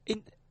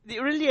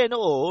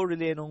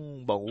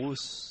 Rellenong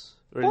bangus.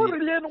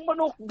 Rellenong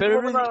manok.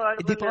 Pero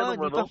hindi pa.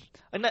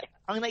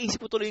 Ang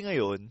naisip ko tuloy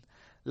ngayon,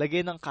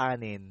 lagyan ng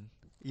kanin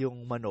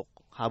yung manok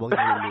habang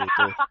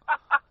niluluto.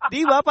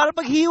 Di ba? Para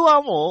paghiwa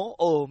mo,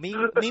 may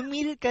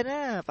meal ka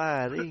na,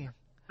 pare.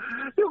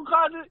 Yung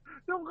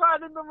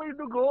kanin na may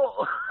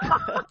dugo.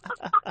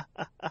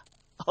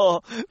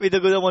 May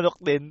dugo na manok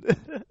din.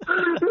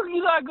 Yung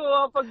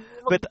ginagawa pag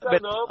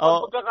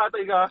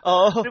magkakatay ka.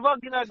 Di ba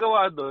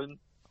ginagawa doon?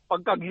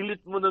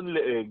 Pagkagilit mo ng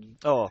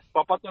leeg,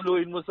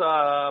 papatuloyin mo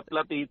sa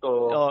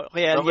platito.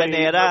 Kaya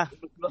llanera.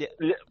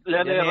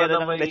 Llanera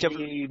na may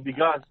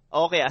bigas.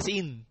 Okay,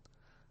 asin.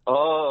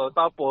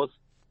 Tapos,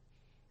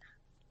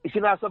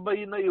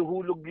 isinasabay na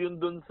ihulog yun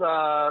dun sa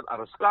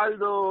arroz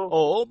caldo.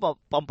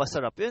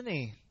 Pampasarap yun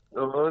eh.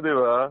 Oo, di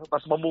ba?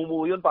 Tapos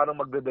mamumuo yun, parang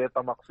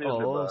magbe-Betamax yun,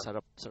 di ba?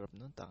 Sarap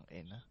nun,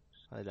 tangina.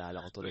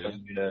 Alala ko tuloy yun.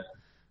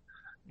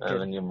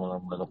 Alam yung mga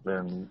manok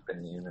na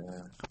yun.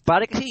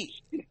 Pare kasi,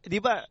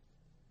 di ba,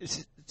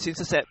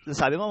 since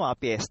sabi mo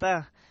mga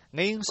piyesta,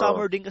 ngayong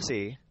summer din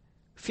kasi,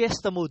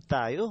 fiesta mode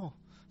tayo.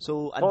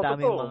 So, ang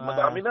dami mga...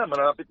 Madami na,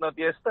 malapit na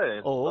piyesta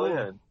eh. Oo.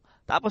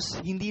 Tapos,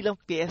 hindi lang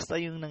piyesta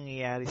yung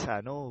nangyayari sa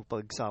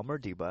pag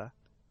summer, di ba?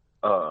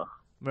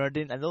 Meron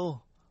din,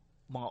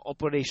 mga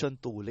Operation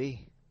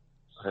Tule.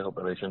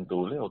 Operation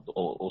Tule?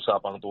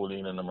 Usapang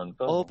Tule na naman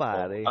to.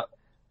 Pare.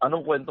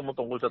 Anong kwento mo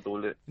tungkol sa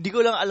Tule? Hindi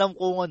ko lang alam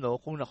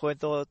kung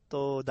nakwento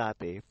to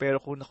dati.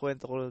 Pero kung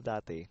nakwento ko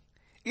dati,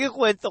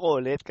 ikukwento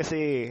ko ulit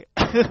kasi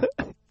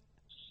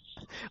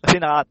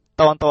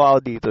nakatawang-tawa ako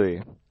dito eh.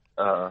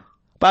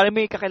 Pare,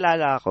 may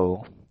kakilala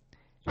ako.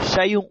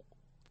 Siya yung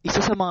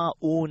isa sa mga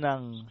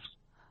unang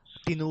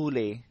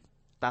tinule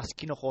tapos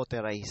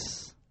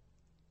kinokoterize.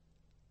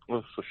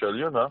 Social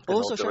yun, ha?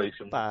 Social,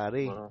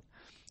 pare.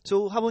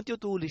 So, habang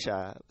tutuli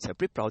siya,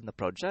 siyempre proud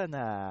siya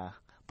na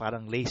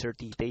parang laser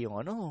tite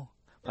yung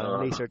parang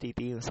laser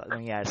tite yung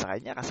nangyari sa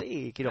kanya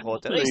kasi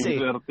kinokoterize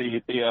Laser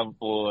tite ang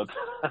pot.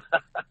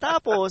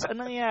 Tapos,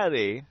 anong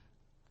nangyari?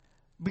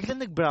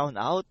 Biglang nag-brown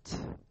out.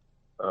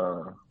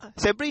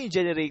 Siyempre yung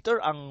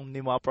generator, ang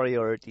mga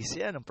priorities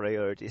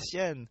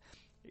yan.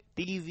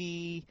 TV,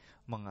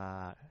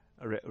 mga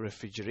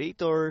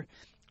refrigerator,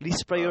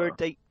 least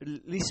priority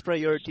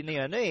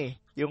na yan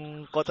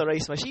yung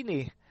cauterized machine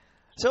eh.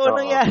 So,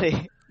 anong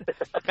nangyari?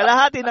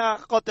 Kalahati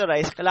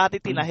nakaka-cauterize, kalahati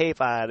tinahe,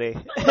 pare.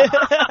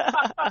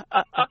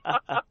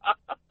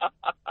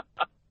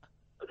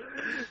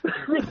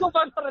 Hindi ko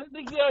pa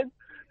narinig yan.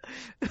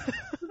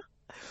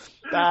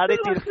 Pare,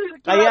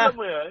 kaya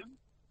mo yan?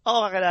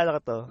 Oo, kakilala ko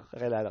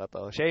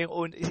to.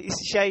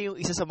 Siya yung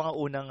isa sa mga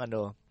unang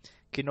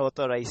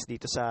kinauthorize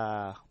dito sa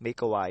May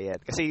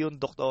Kawayan. Kasi yung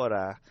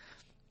doktora,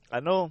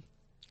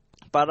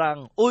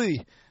 parang,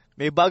 uy,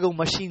 may bagong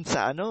machine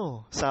sa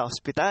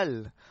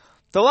ospital.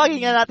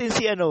 Tawagin nga natin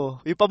si yung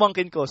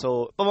pamangkin ko.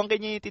 So, pamangkin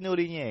niya yung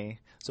tinuri niya eh.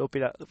 So,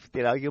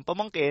 tinawag yung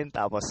pamangkin,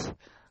 tapos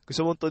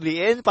gusto mong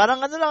tuliin.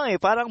 Parang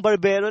parang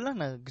barbero lang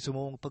na gusto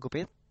mong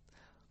pagupit.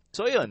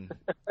 So, yun.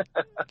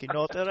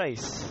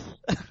 Kinauthorize.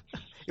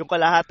 Yung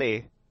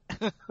kalahati.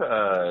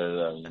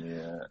 Alam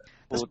niya.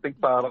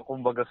 Putik, parang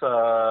kumbaga sa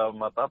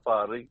mata,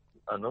 parang,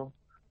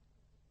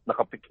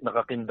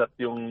 nakakindat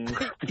yung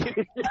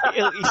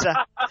yung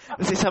isa.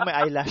 Kasi sa may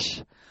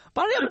eyelash.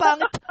 Parang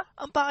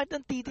ang pangit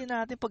ng titi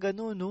natin pag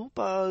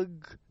pag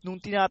nung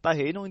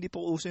tinatahi, nung hindi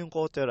pa uso yung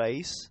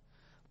cauterize.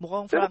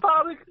 Mukhang pero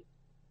parang,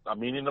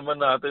 aminin naman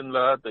natin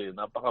lahat eh.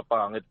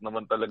 Napakapangit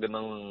naman talaga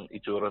ng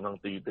itsura ng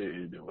titi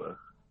eh, di ba?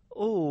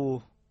 Oo.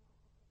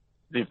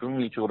 Di pa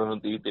may itsura ng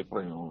titi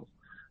pa yung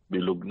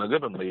bilog na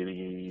gano'n.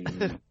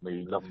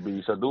 May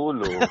lambi sa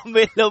dulo.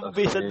 May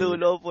lambi sa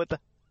dulo, puta.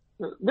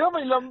 Di ba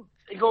may lambi?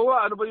 Ikaw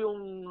ano ba yung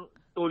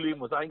tuli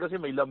mo? Sa akin kasi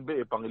may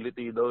lambi eh.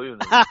 Pangiliti daw yun.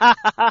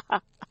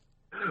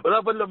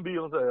 Wala pa lambi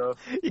yung sa'yo.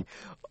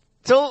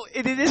 So,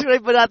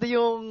 i-describe ba natin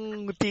yung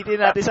titi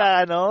natin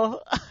sa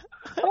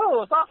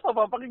Oo, sakto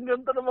pa.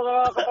 Pakinggan to ng mga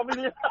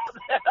kapamilya natin.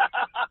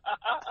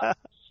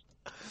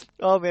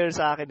 Meron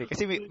sa akin eh.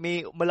 Kasi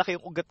may malaki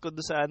yung ugat ko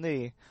doon sa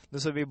doon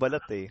sa may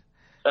balat eh.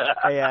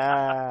 Kaya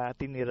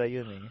tinira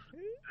yun eh.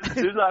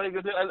 Yung sa akin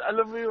kasi,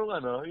 alam mo yung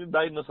yung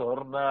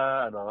dinosaur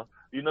na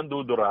yung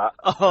nandudura.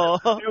 Oo.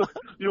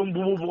 yung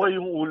bumubuka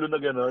yung ulo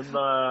na gano'n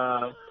na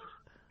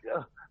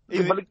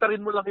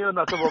baliktarin mo lang yun,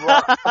 nasa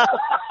baba.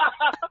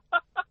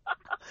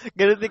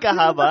 Ganun din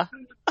kahaba?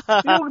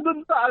 Yung dun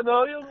sa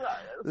yung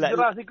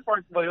Jurassic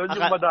Park ba yun?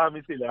 Yung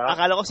madami sila.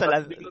 Akala ko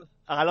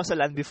sa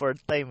Land Before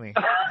Time eh.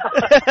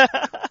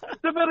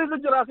 Pero sa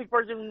Jurassic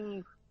Park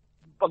yung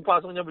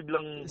pagpasok niya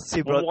biglang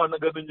bumuka na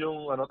gano'n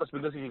yung tapos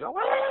biglang sisigaw.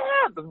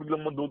 Tapos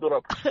biglang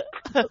mandudurap.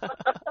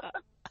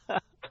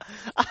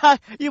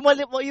 yung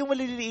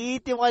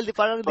maliliit, yung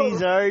parang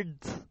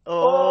lizards.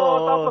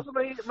 Tapos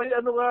may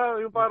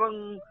yung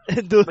parang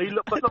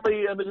basta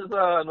may siya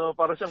sa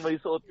para siyang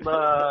may suot na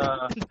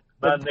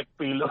neck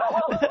pillow.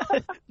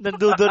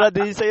 Nandudura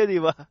din sa'yo, di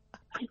ba?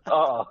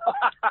 Oo.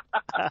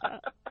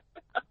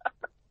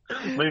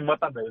 May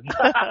mata din.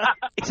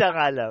 Isa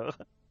nga lang.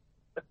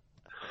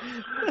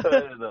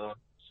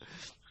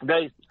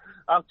 Guys,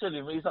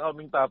 actually, may isa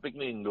kaming topic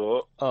na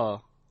Ingo.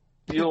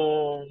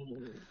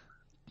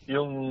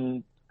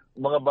 Yung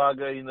mga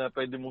bagay na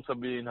pwede mong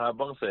sabihin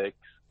habang sex,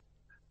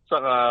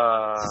 saka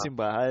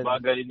simbahan.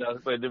 Bagay na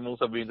pwede mong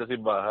sabihin sa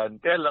simbahan.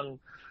 Kaya lang,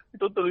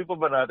 itutuloy pa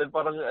ba natin?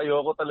 Parang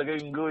ayoko talaga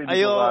yung go.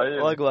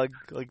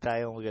 Wag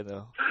tayo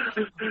magano.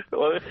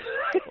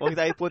 Wag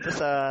tayo punta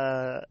sa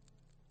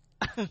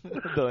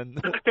doon.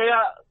 Kaya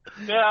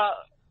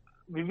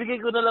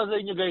bibigay ko na lang sa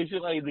inyo guys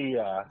yung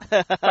idea.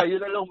 Kayo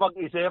na lang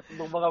mag-isip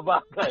ng mga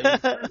bagay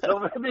na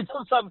pwede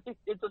itong sabihin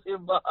ito sa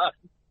simbahan.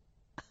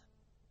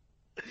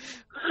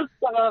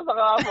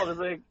 Saka ako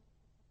kasi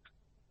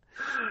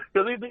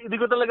hindi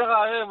ko talaga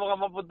kaya, baka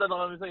mapunta na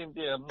kami sa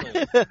impyerno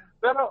eh.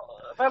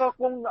 Pero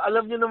kung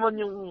alam niyo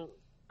naman yung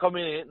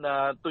kami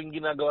na tuwing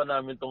ginagawa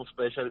namin tong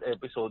special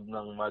episode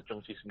ng Machong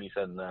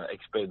Sismisan na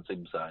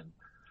Expensive Son,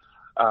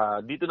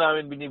 dito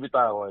namin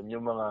binibitawan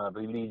yung mga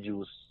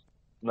religious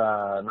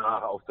na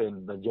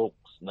nakaka-offend na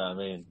jokes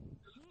namin.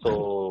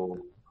 So,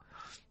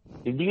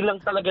 hindi lang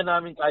talaga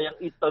namin kayang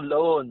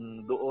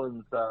italon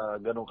doon sa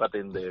ganong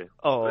katindi.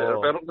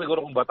 Pero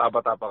siguro kung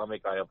bata-bata pa kami,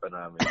 kaya pa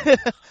namin.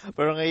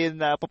 Pero ngayon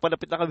na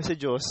papalapit na kami sa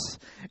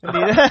Diyos,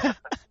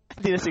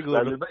 hindi na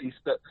siguro. Lalo na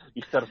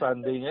Easter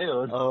Sunday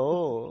ngayon.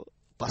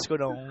 Pasko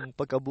ng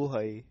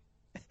pagkabuhay.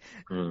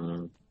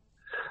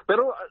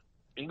 Pero,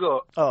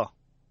 Ingo,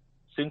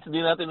 since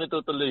hindi natin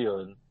itutuloy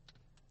yun,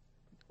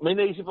 may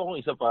naisip akong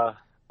isa pa.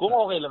 Kung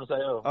okay lang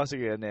sa'yo.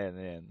 Sige, ano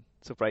yan.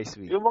 Surprise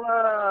me. Yung mga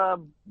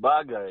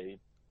bagay,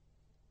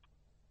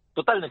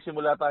 total,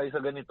 nagsimula tayo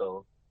sa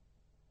ganito,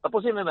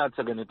 tapusin na natin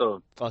sa ganito.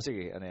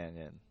 Sige, ano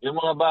yan. Yung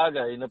mga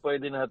bagay na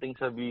pwede nating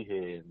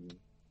sabihin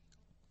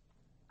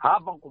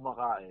habang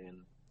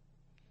kumakain,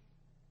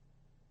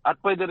 at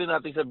pwede rin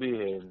nating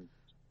sabihin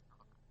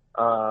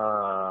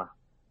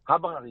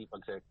habang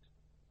nakipag-sex.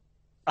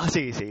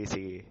 Sige.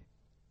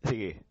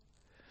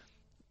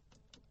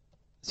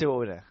 Sige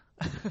una.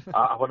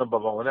 Ako na ba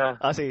mauna?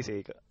 Sige.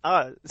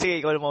 Sige,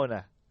 ikaw na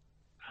mauna.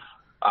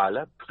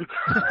 Alat.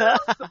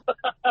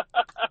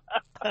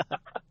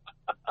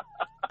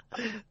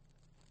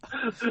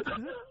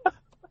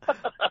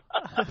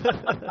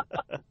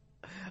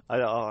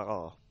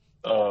 Ako.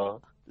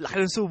 Laki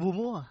ng subo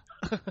mo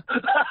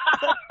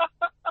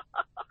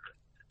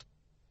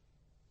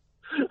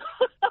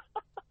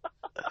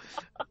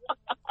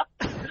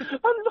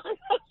Ang laki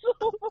aso.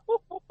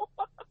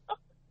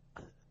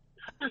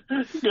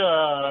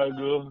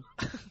 Gago.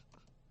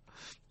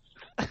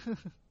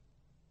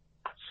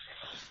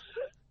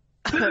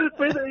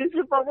 May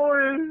naisip ako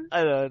eh.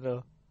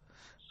 Ano?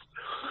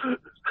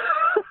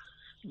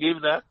 Game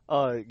na?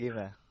 Oh, game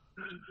na.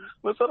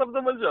 Masarap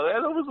naman siya.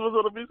 Kaya mas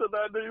masarap yung sa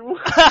nanay mo.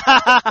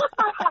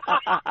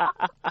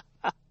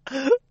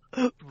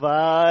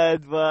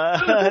 Bad.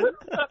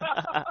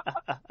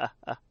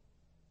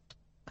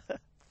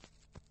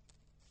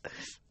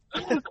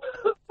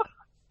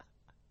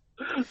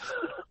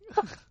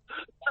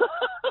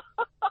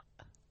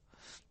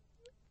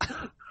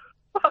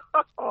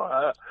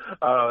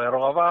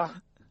 Meron ka pa?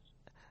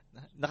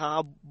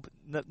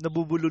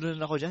 Nabubulunan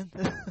ako dyan.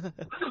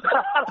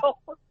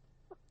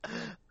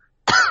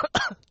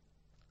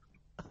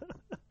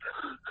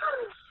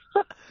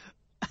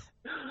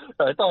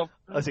 Ito.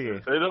 Oh,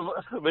 sige.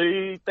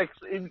 May text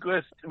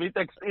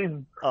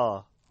in.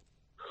 Oh.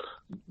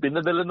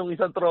 Pinadala nung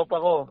isang tropa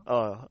ko.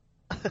 Oh.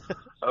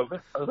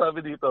 Ang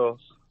sabi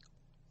dito,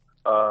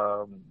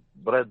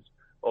 Brad,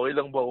 okay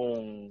lang ba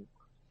kung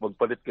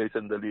magpalit kayo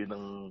sandali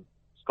ng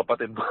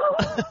kapatid mo?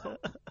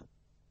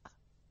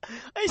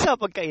 Ay, sa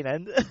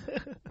pagkainan?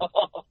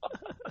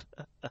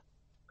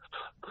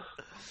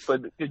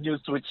 Can you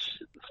switch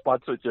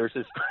spots with your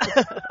sister?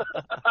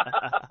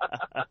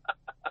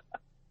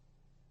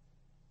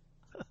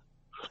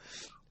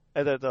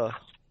 Ito.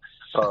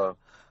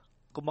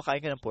 Kumakain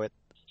ka ng puwet.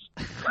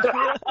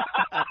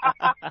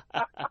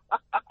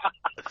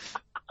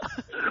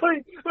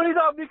 Uy,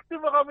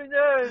 na-biktima kami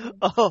niyan.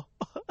 Oh.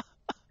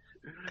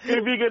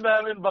 Kaibigan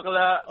namin,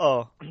 bakla.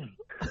 Oh.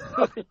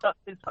 Sabi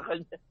namin sa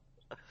kanya.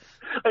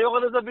 Ayoko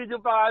na sabihin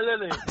yung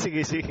pangalan eh.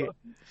 Sige.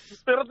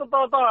 Pero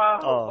totoo to ha.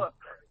 Oh.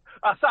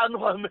 Sa ano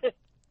kami?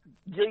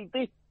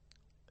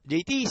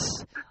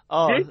 JT's.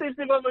 Oh. JT's,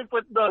 di ba may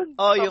put doon?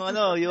 Oh,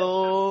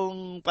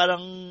 yung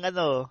parang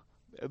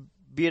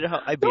beer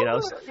house.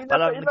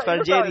 Parang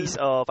parang Jerry's.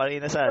 Oh, parang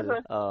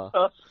inasal. Oh.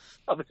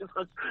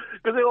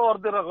 Kasi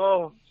order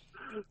ako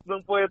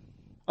ng puwet.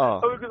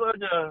 Oh. Sabi ko sa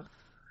kanya,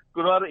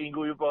 kunwari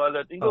Ingo yung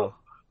pangalan. Ingo,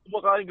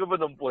 kumakain ka ba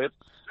ng puwet?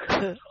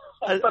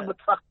 Sabi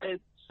sa akin,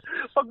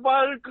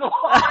 pagmahal ko.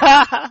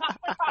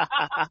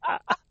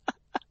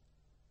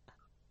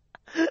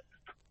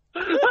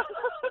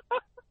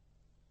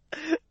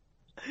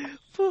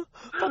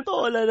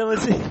 Patola naman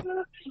siya.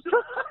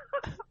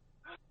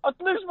 At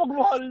least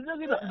magmahal niya,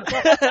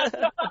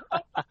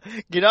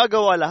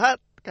 ginagawa lahat.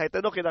 Kahit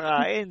ano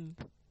kinakain.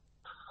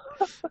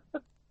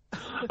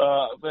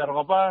 Pero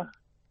ka pa.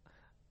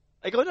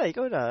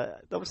 Ikaw na.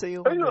 Tapos na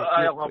yung...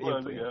 Ayaw ka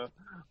pa.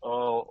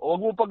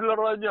 Huwag mo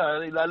paglaruan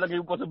niya. Ilalagay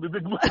mo pa sa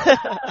bibig mo.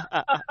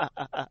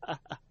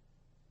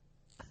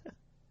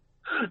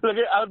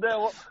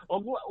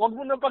 Huwag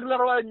mo na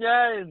paglaruan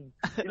yan.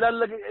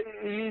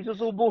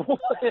 Isusubo mo.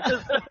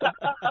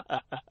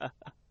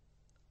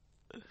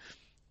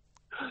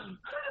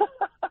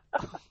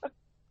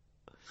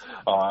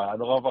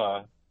 Ano ka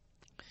pa?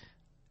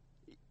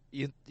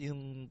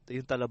 Yung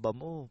talaba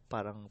mo,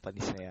 parang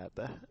panis na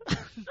yata.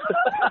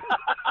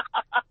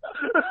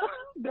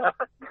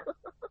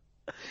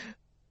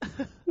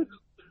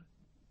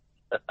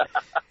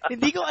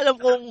 Hindi ko alam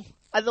kung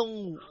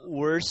anong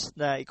worse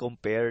na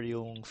i-compare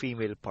yung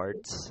female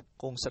parts.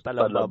 Kung sa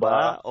talaba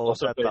ba o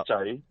sa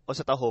pechay? O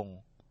sa tahong.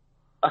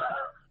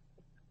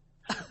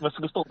 Mas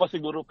gusto ko pa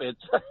siguro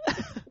pechay.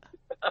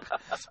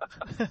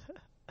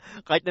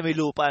 Kahit na may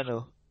lupa,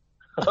 no?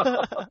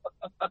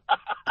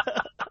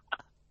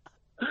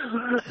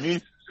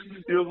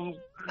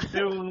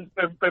 yung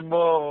pempem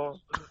mo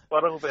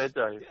parang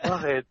pechay.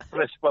 Bakit?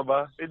 Fresh pa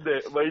ba? Hindi,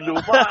 may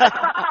lupa.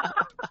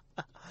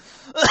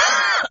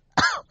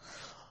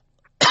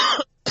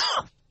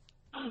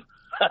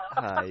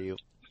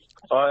 Hayop.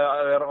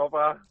 Meron ka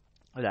pa?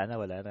 Wala na.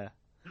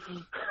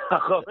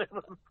 Ako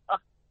meron pa.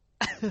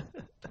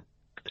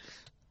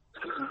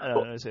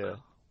 Ano sa'yo?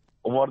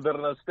 Umorder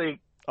na steak.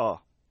 Oh.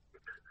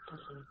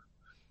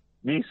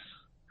 Miss,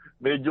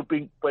 medyo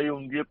pink pa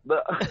yung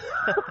gitna.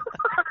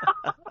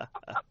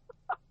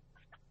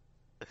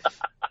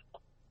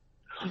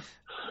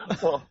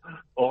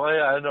 O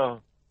kaya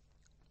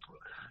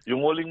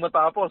yung huling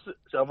matapos,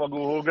 siya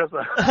maghuhugas.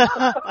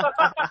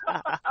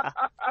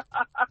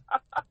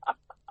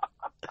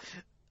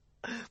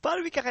 Paano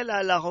may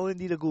kakilala ko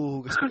hindi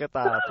naghuhugas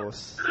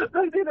pagkatapos?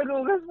 Hindi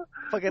naghuhugas.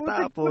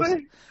 Pagkatapos.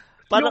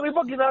 Yung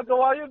iba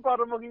ginagawa yun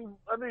para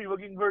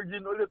maging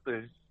virgin ulit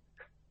eh.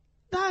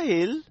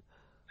 Dahil?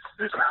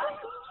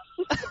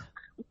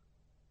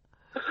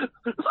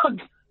 Pag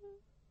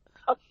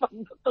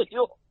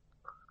natuyo.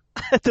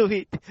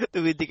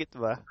 Tumidikit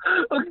ba?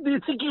 Pag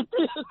didikit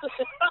yun.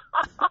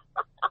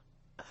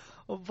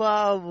 O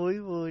baboy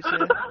mo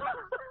siya.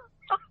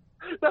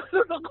 Nasa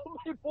ako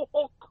may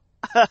buhok.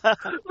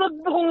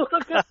 Nagbuhok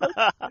ka.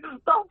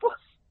 Tapos,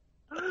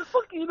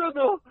 pag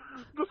doon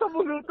sa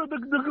multo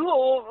nagdugo.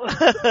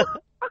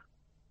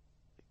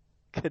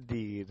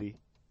 Kadiri.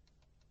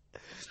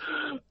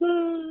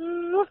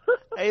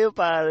 Ayun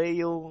pare,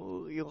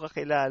 yung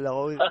kakilala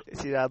ko,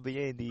 sinabi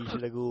niya hindi siya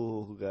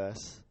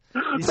naghuhugas.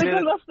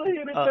 Teka, last na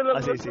hirit na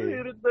lang.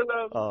 Hirit na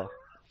lang. Oh.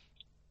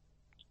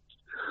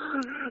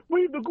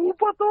 May dugo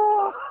pa to.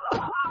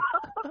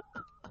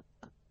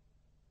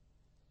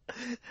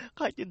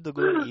 Kahit yung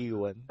dugo yung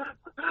iwan.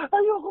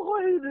 Ayoko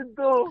kainin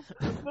to.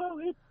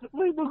 Bakit?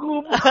 May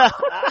dugo pa.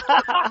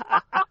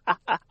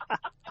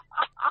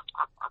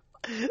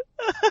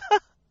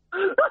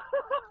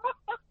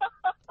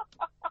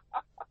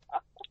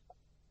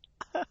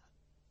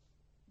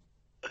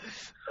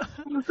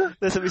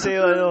 Nasabi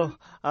sa'yo,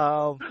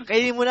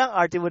 kainin mo lang,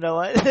 arte mo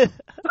naman.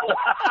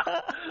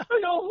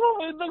 Ayoko,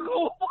 may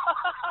dugo pa.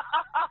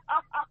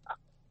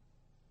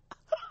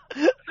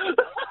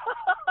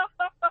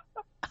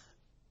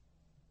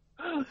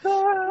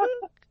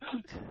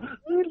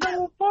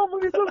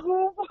 May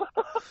dugo pa.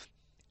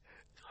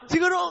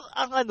 Siguro,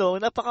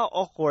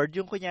 napaka-awkward,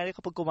 yung kunyari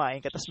kapag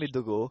kumain ka, tapos may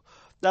dugo.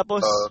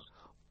 Tapos,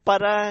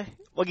 para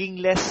maging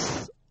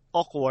less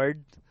awkward,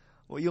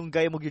 yung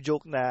guy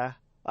mag-joke na,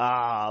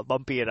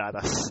 vampira,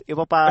 tas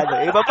iba pa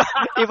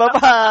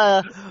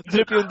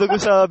drip yung dugo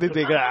sa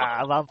bibig,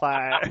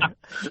 vampire.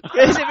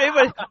 Kasi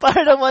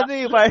para naman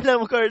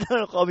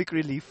comic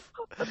relief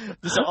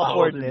doon sa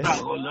awkwardness.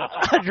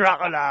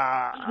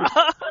 Dracula.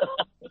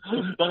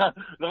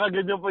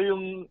 Nakaganyan pa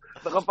yung,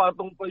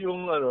 nakapatong pa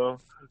yung,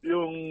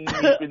 yung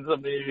ngipin sa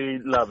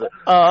may labi.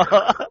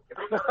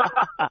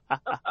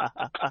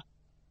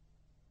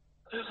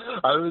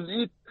 I will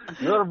eat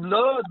your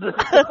blood.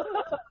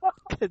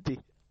 Kadi.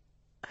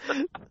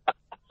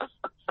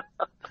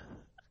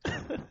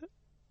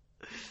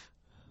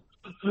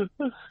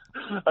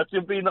 At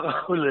yung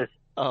pinakahuli.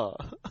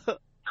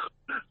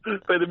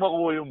 Pwede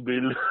makuha yung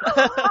bill.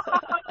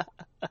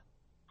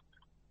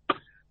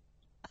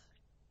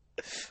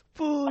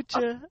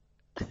 Pucha.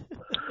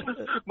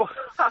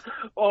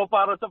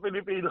 Para sa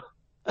Pilipino.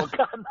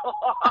 Magkano?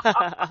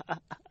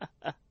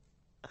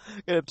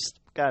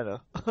 Kano?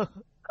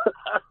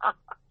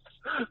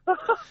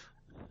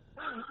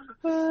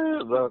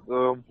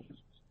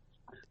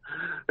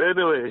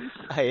 Anyways.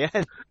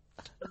 Ayan.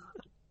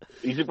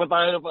 Isip pa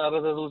tayo na para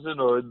sa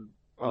susunod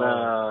na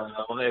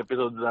mga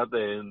episodes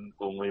natin.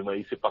 Kung may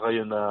maisip pa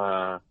kayo na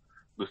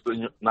gusto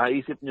nyo,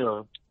 naisip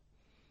nyo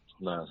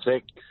na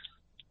sex,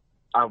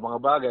 mga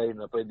bagay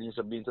na pwede nyo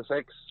sabihin sa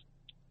sex.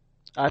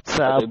 At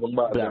sa ibang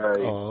bagay.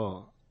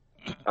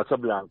 At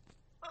sa blank.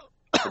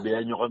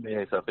 Sabihan nyo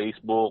kami sa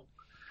Facebook,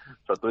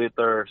 sa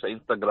Twitter, sa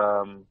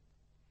Instagram,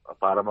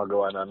 para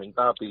magawa naming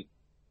topic.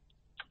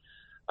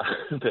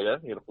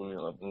 Teka, hirap po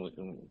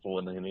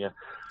yung hininga.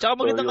 Tsaka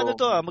magandang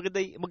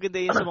maganda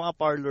yan sa mga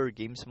parlor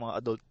games, mga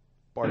adult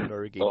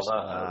parlor games,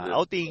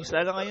 outings,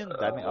 lalo ngayon,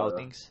 daming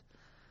outings.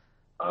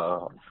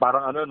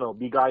 Parang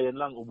bigayan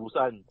lang,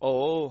 ubusan.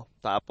 Oo,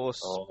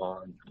 tapos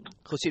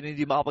kung sino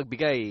hindi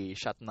makapagbigay,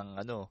 shot ng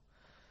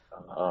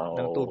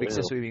ng tubig sa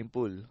swimming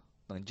pool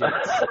ng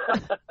Jeds.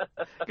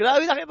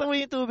 Grabe, nakita mo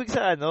yung tubig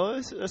sa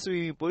sa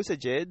swimming pool, sa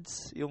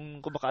Jeds,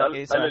 yung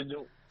kumakain kayo sa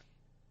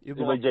yung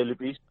mga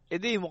jellyfish?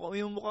 Hindi,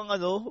 yung mukhang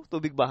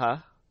tubig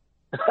baha.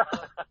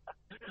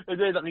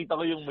 Hindi, nakita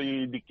ko yung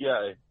may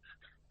dikya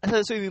Sa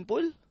swimming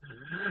pool?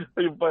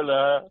 Ayun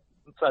pala,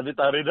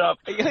 sanitary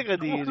nap. Ay,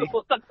 kadiri.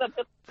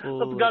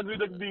 Tapos gagawin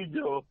ng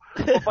video.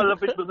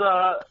 Papalapit doon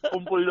sa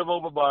kumpul ng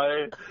mga babae.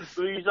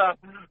 So isa,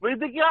 may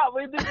dikya!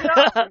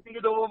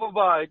 Tingin ng mga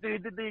babae.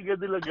 Tinitigan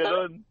nila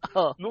gano'n.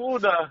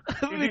 Noong una,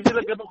 hindi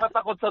sila gano'n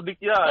katakot sa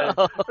dikya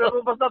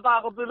Pero mas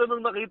natakot sila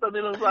nung nakita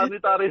nilang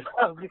sanitary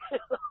nap.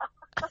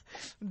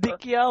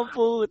 Dikya ang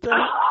puta.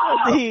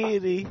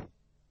 Kadiri.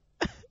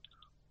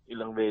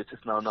 Ilang beses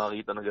na ako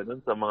nakakita na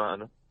gano'n sa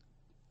mga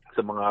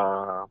sa mga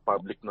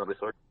public na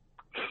resort.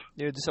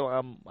 Yun sa mga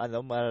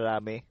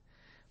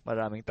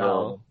maraming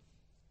tao.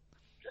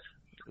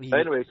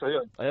 Anyway, so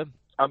yun. Ayun.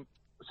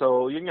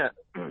 So yun nga.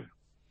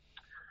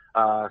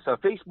 Sa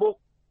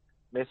Facebook,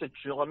 message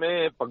nyo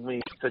kami pag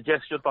may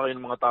suggestion pa kayo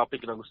ng mga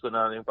topic na gusto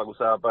namin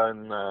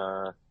pag-usapan,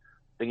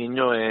 tingin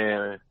nyo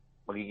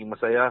magiging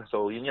masaya.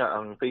 So yun nga,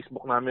 ang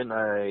Facebook namin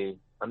ay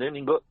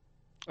Ingo?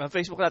 Ang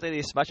Facebook natin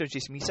is Macho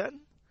Chismisan.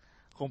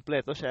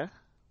 Kompleto siya.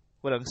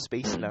 Walang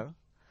space lang.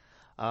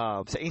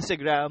 Sa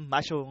Instagram,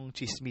 Machong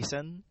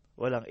Chismisan.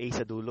 Walang A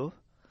sa dulo.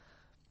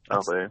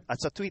 Okay. At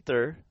sa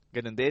Twitter,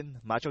 ganun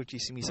din. Machong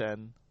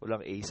Chismisan.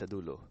 Walang A sa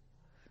dulo.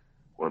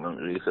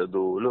 Walang A sa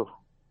dulo.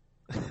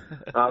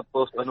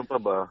 Tapos, ano pa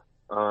ba?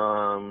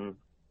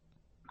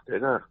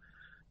 Teka.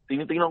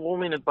 Tinitingnan ko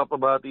may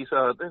nagpapabati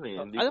sa atin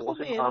Hindi alam ko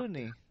kasi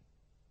meron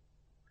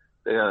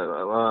Teka,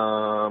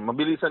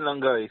 mabilisan lang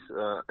guys.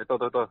 Ito.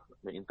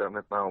 May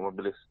internet na ako,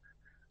 mabilis.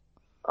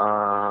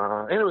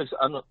 Anyways,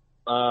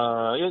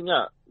 yun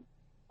nga.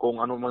 Kung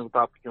ano mang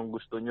topic yung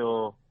gusto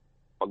nyo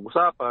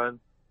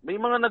pag-usapan, may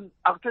mga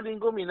actually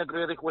may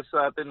nagre-request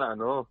sa atin na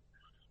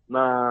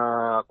na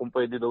kung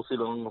pwede daw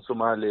silang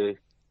sumali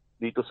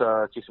dito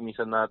sa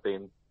chismisan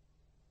natin.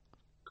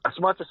 As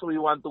much as we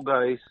want to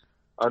guys,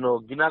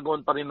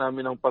 ginagawan pa rin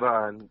namin ang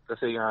paraan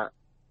kasi nga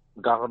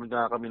nagkakaroon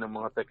nga kami ng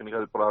mga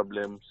technical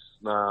problems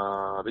na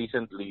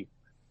recently.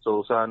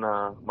 So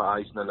sana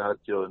maayos na lahat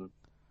 'yon.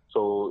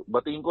 So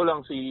batiin ko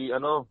lang si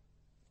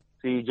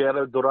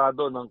Gerald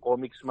Dorado ng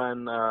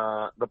Comicsman,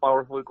 The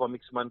Powerful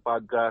Comicsman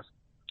Podcast.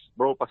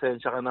 Bro,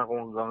 pasensya ka na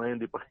kung hanggang ngayon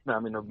di pa rin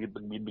namin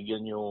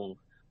nagbibigyan yung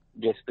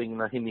guesting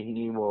na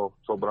hinihingi mo.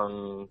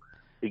 Sobrang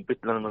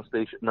higpit lang ng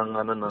station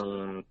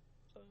ng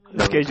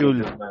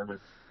schedule.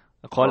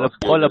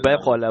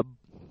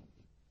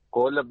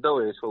 Collab daw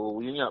eh.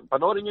 So, yun nga.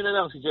 Panoorin nyo na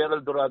lang si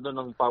Gerald Dorado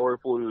ng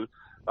Powerful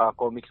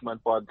Comicsman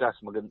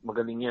Podcast.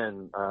 Magaling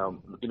yan.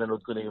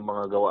 Pinanood ko na yung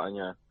mga gawaan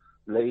niya.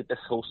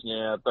 Latest guest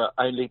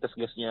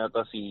niya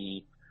yata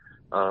si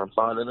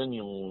pangalan nun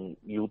yung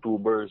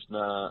YouTubers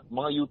na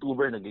mga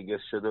YouTuber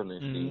nag-guest siya doon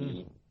eh.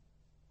 Si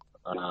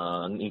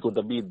Nico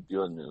David,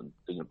 yun.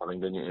 Tingnan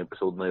pakinggan yung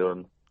episode na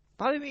yun.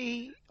 Parang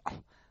may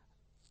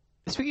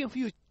speaking of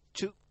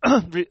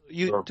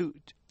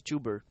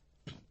YouTuber,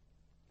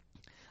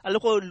 alam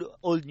ko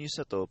old news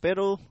na to,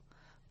 pero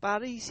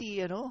pare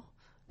si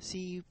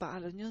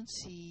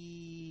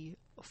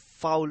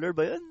Fowler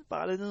ba yun?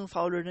 Pangalan ng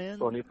Fowler na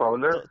yun?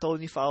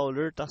 Tony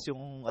Fowler, tas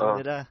yung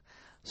nila,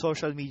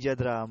 social media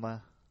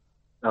drama.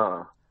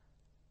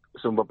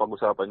 Gusto mo ba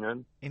pag-usapan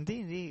yun?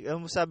 Hindi.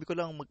 Sabi ko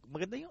lang,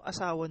 maganda yung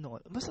asawa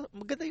nung,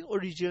 maganda yung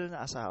original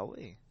na asawa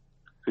eh.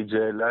 Si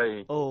Jella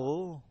eh.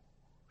 Oo.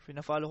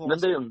 Pina-follow ko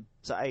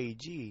sa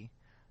IG.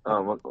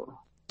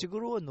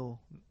 Siguro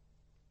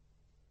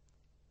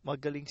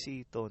magaling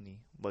si Tony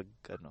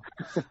mag-usap.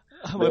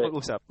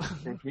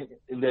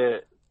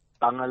 Hindi,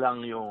 tanga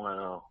lang yung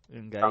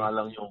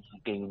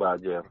King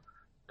Badger.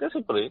 Kasi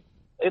pre,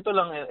 ito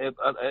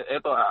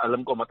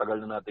alam ko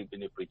matagal na nating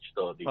pinipreach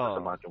to dito sa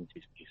Machong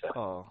Chismisa.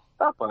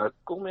 Dapat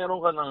kung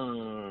meron ka ng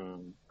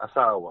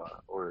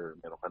asawa or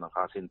meron ka ng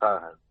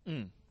kasintahan,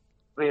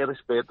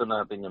 respeto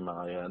natin yung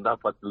mga yan.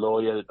 Dapat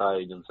loyal tayo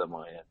dun sa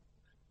mga yan.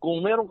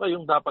 Kung meron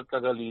kayong dapat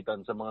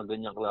kagalitan sa mga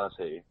ganyang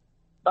klase,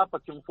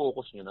 dapat yung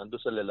focus nyo nandun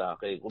sa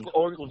lalaki.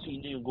 Or kung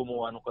sino yung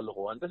gumawa ng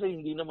kalokohan. Kasi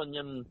hindi naman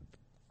yan,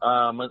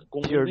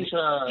 kung hindi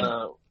siya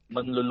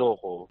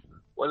manloloko,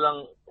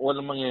 walang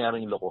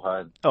mangyayaring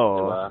lokohan.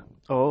 Diba?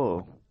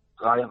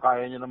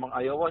 Kayang-kaya niya namang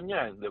ayawan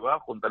yan.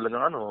 Diba? Kung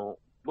talagang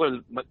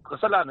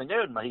kasalanan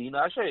niya yun,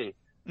 mahina siya eh.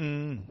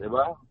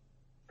 Diba?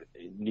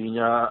 Hindi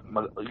niya,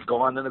 ikaw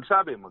nga na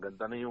nagsabi,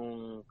 maganda na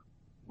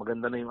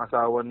yung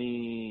asawa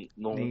ni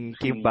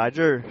King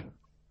Badger.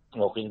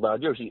 King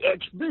Badger, si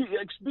XB.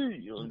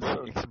 Yun.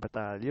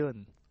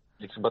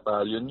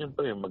 X-Battalion yun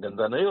pa yun.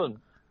 Maganda na yun.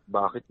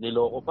 Bakit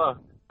niloko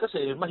pa?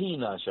 Kasi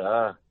mahina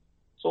siya.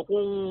 So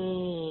kung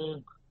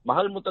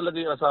mahal mo talaga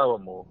yung asawa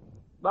mo,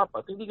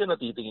 dapat hindi ka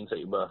natitingin sa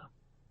iba.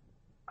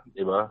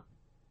 Diba?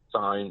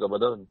 Sangayon ka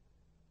ba doon?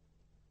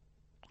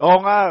 Oo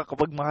nga,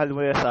 kapag mahal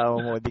mo yung asawa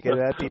mo, hindi ka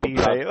natitingin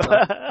sa'yo.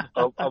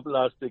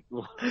 Plastic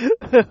mo.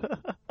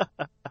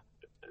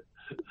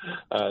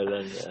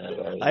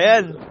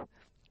 Ayan.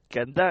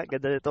 Ganda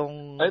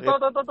itong... Ito.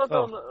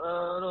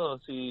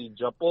 Si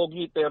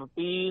Japogi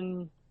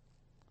 13,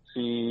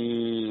 si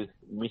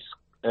Miss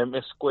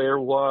MS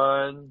Square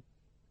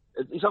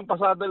 1. Isang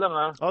pasada lang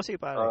ha. Si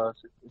pare.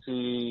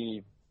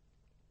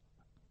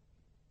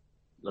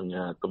 Lang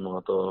niya, itong mga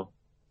to.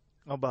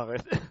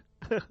 Bakit?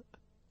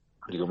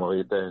 Hindi ko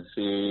makita.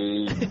 Si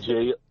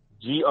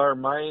GR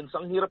Mines.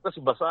 Ang hirap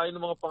kasi basahin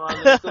ng mga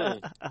pangalan nito eh.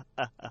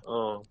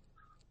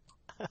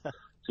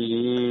 Si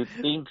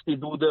Tinksy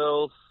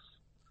Doodles.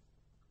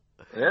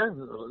 Ayan,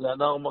 wala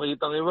na akong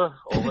makita ng iba.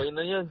 Okay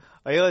na yan.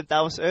 Ayun,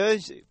 tapos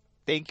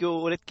thank you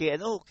ulit kay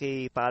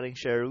paring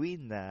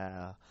Sherwin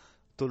na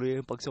tuloy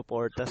yung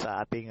pagsuporta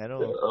sa ating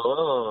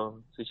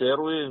si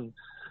Sherwin.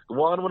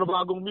 Gumawa ka naman ng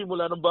bagong meme,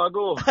 wala nang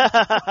bago.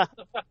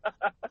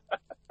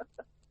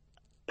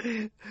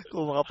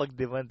 Kung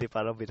makapag-demand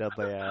parang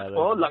binabayaran.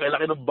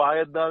 Laki-laki ng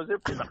bayad namin.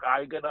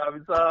 Pinakain ka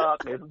namin sa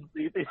Quezon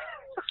City.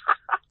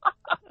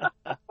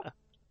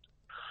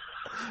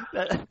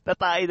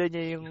 Natain na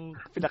niya yung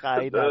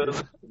pinakain namin.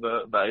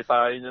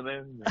 Naitain niya na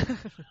yun.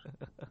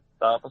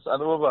 Tapos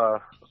ano ba?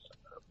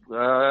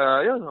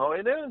 Yun,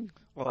 okay na yun.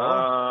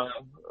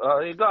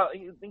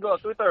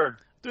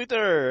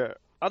 Twitter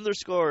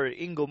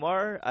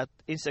 _Ingomar at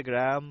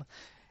Instagram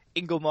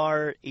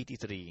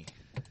Ingomar83.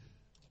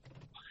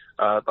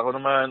 At ako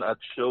naman at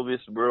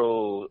Showbiz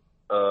Bro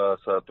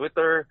sa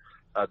Twitter,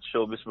 at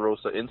Showbiz Bro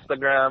sa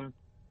Instagram,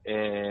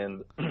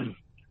 and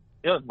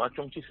yun,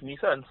 Machong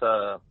Chismisan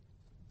sa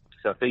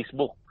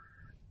Facebook.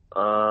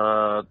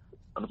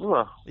 Ano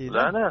ba?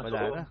 Wala na.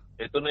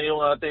 Ito na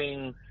yung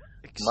ating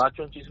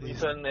Machong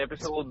Chismisan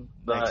episode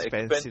na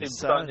Expensive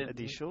Sun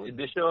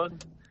Edition.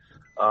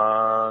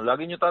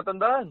 Lagi nyo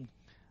tatandaan,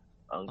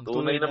 ang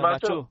tunay na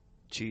macho,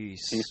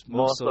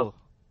 chismoso.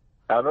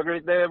 Have a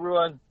great day,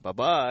 everyone.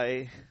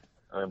 Bye-bye.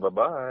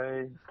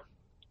 Bye-bye.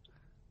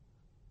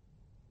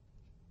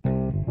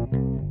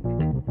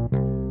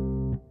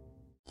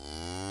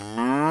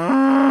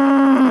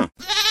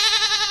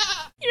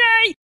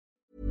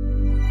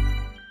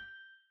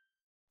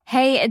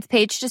 Hey, it's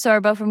Paige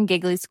DeSorbo from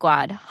Giggly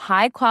Squad.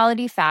 High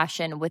quality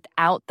fashion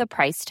without the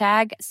price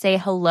tag. Say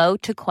hello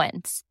to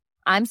Quince.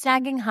 I'm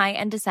snagging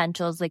high-end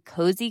essentials like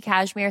cozy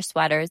cashmere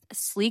sweaters,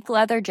 sleek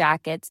leather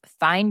jackets,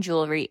 fine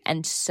jewelry,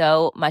 and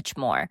so much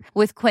more.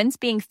 With Quince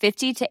being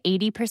 50 to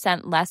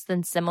 80% less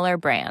than similar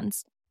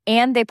brands.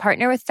 And they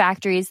partner with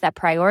factories that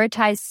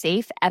prioritize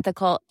safe,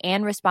 ethical,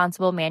 and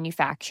responsible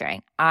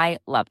manufacturing. I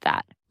love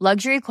that.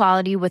 Luxury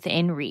quality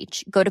within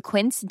reach. Go to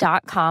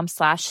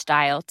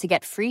quince.com/style to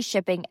get free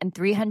shipping and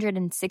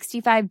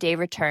 365-day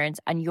returns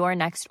on your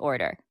next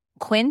order.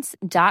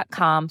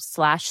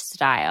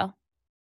 Quince.com/style.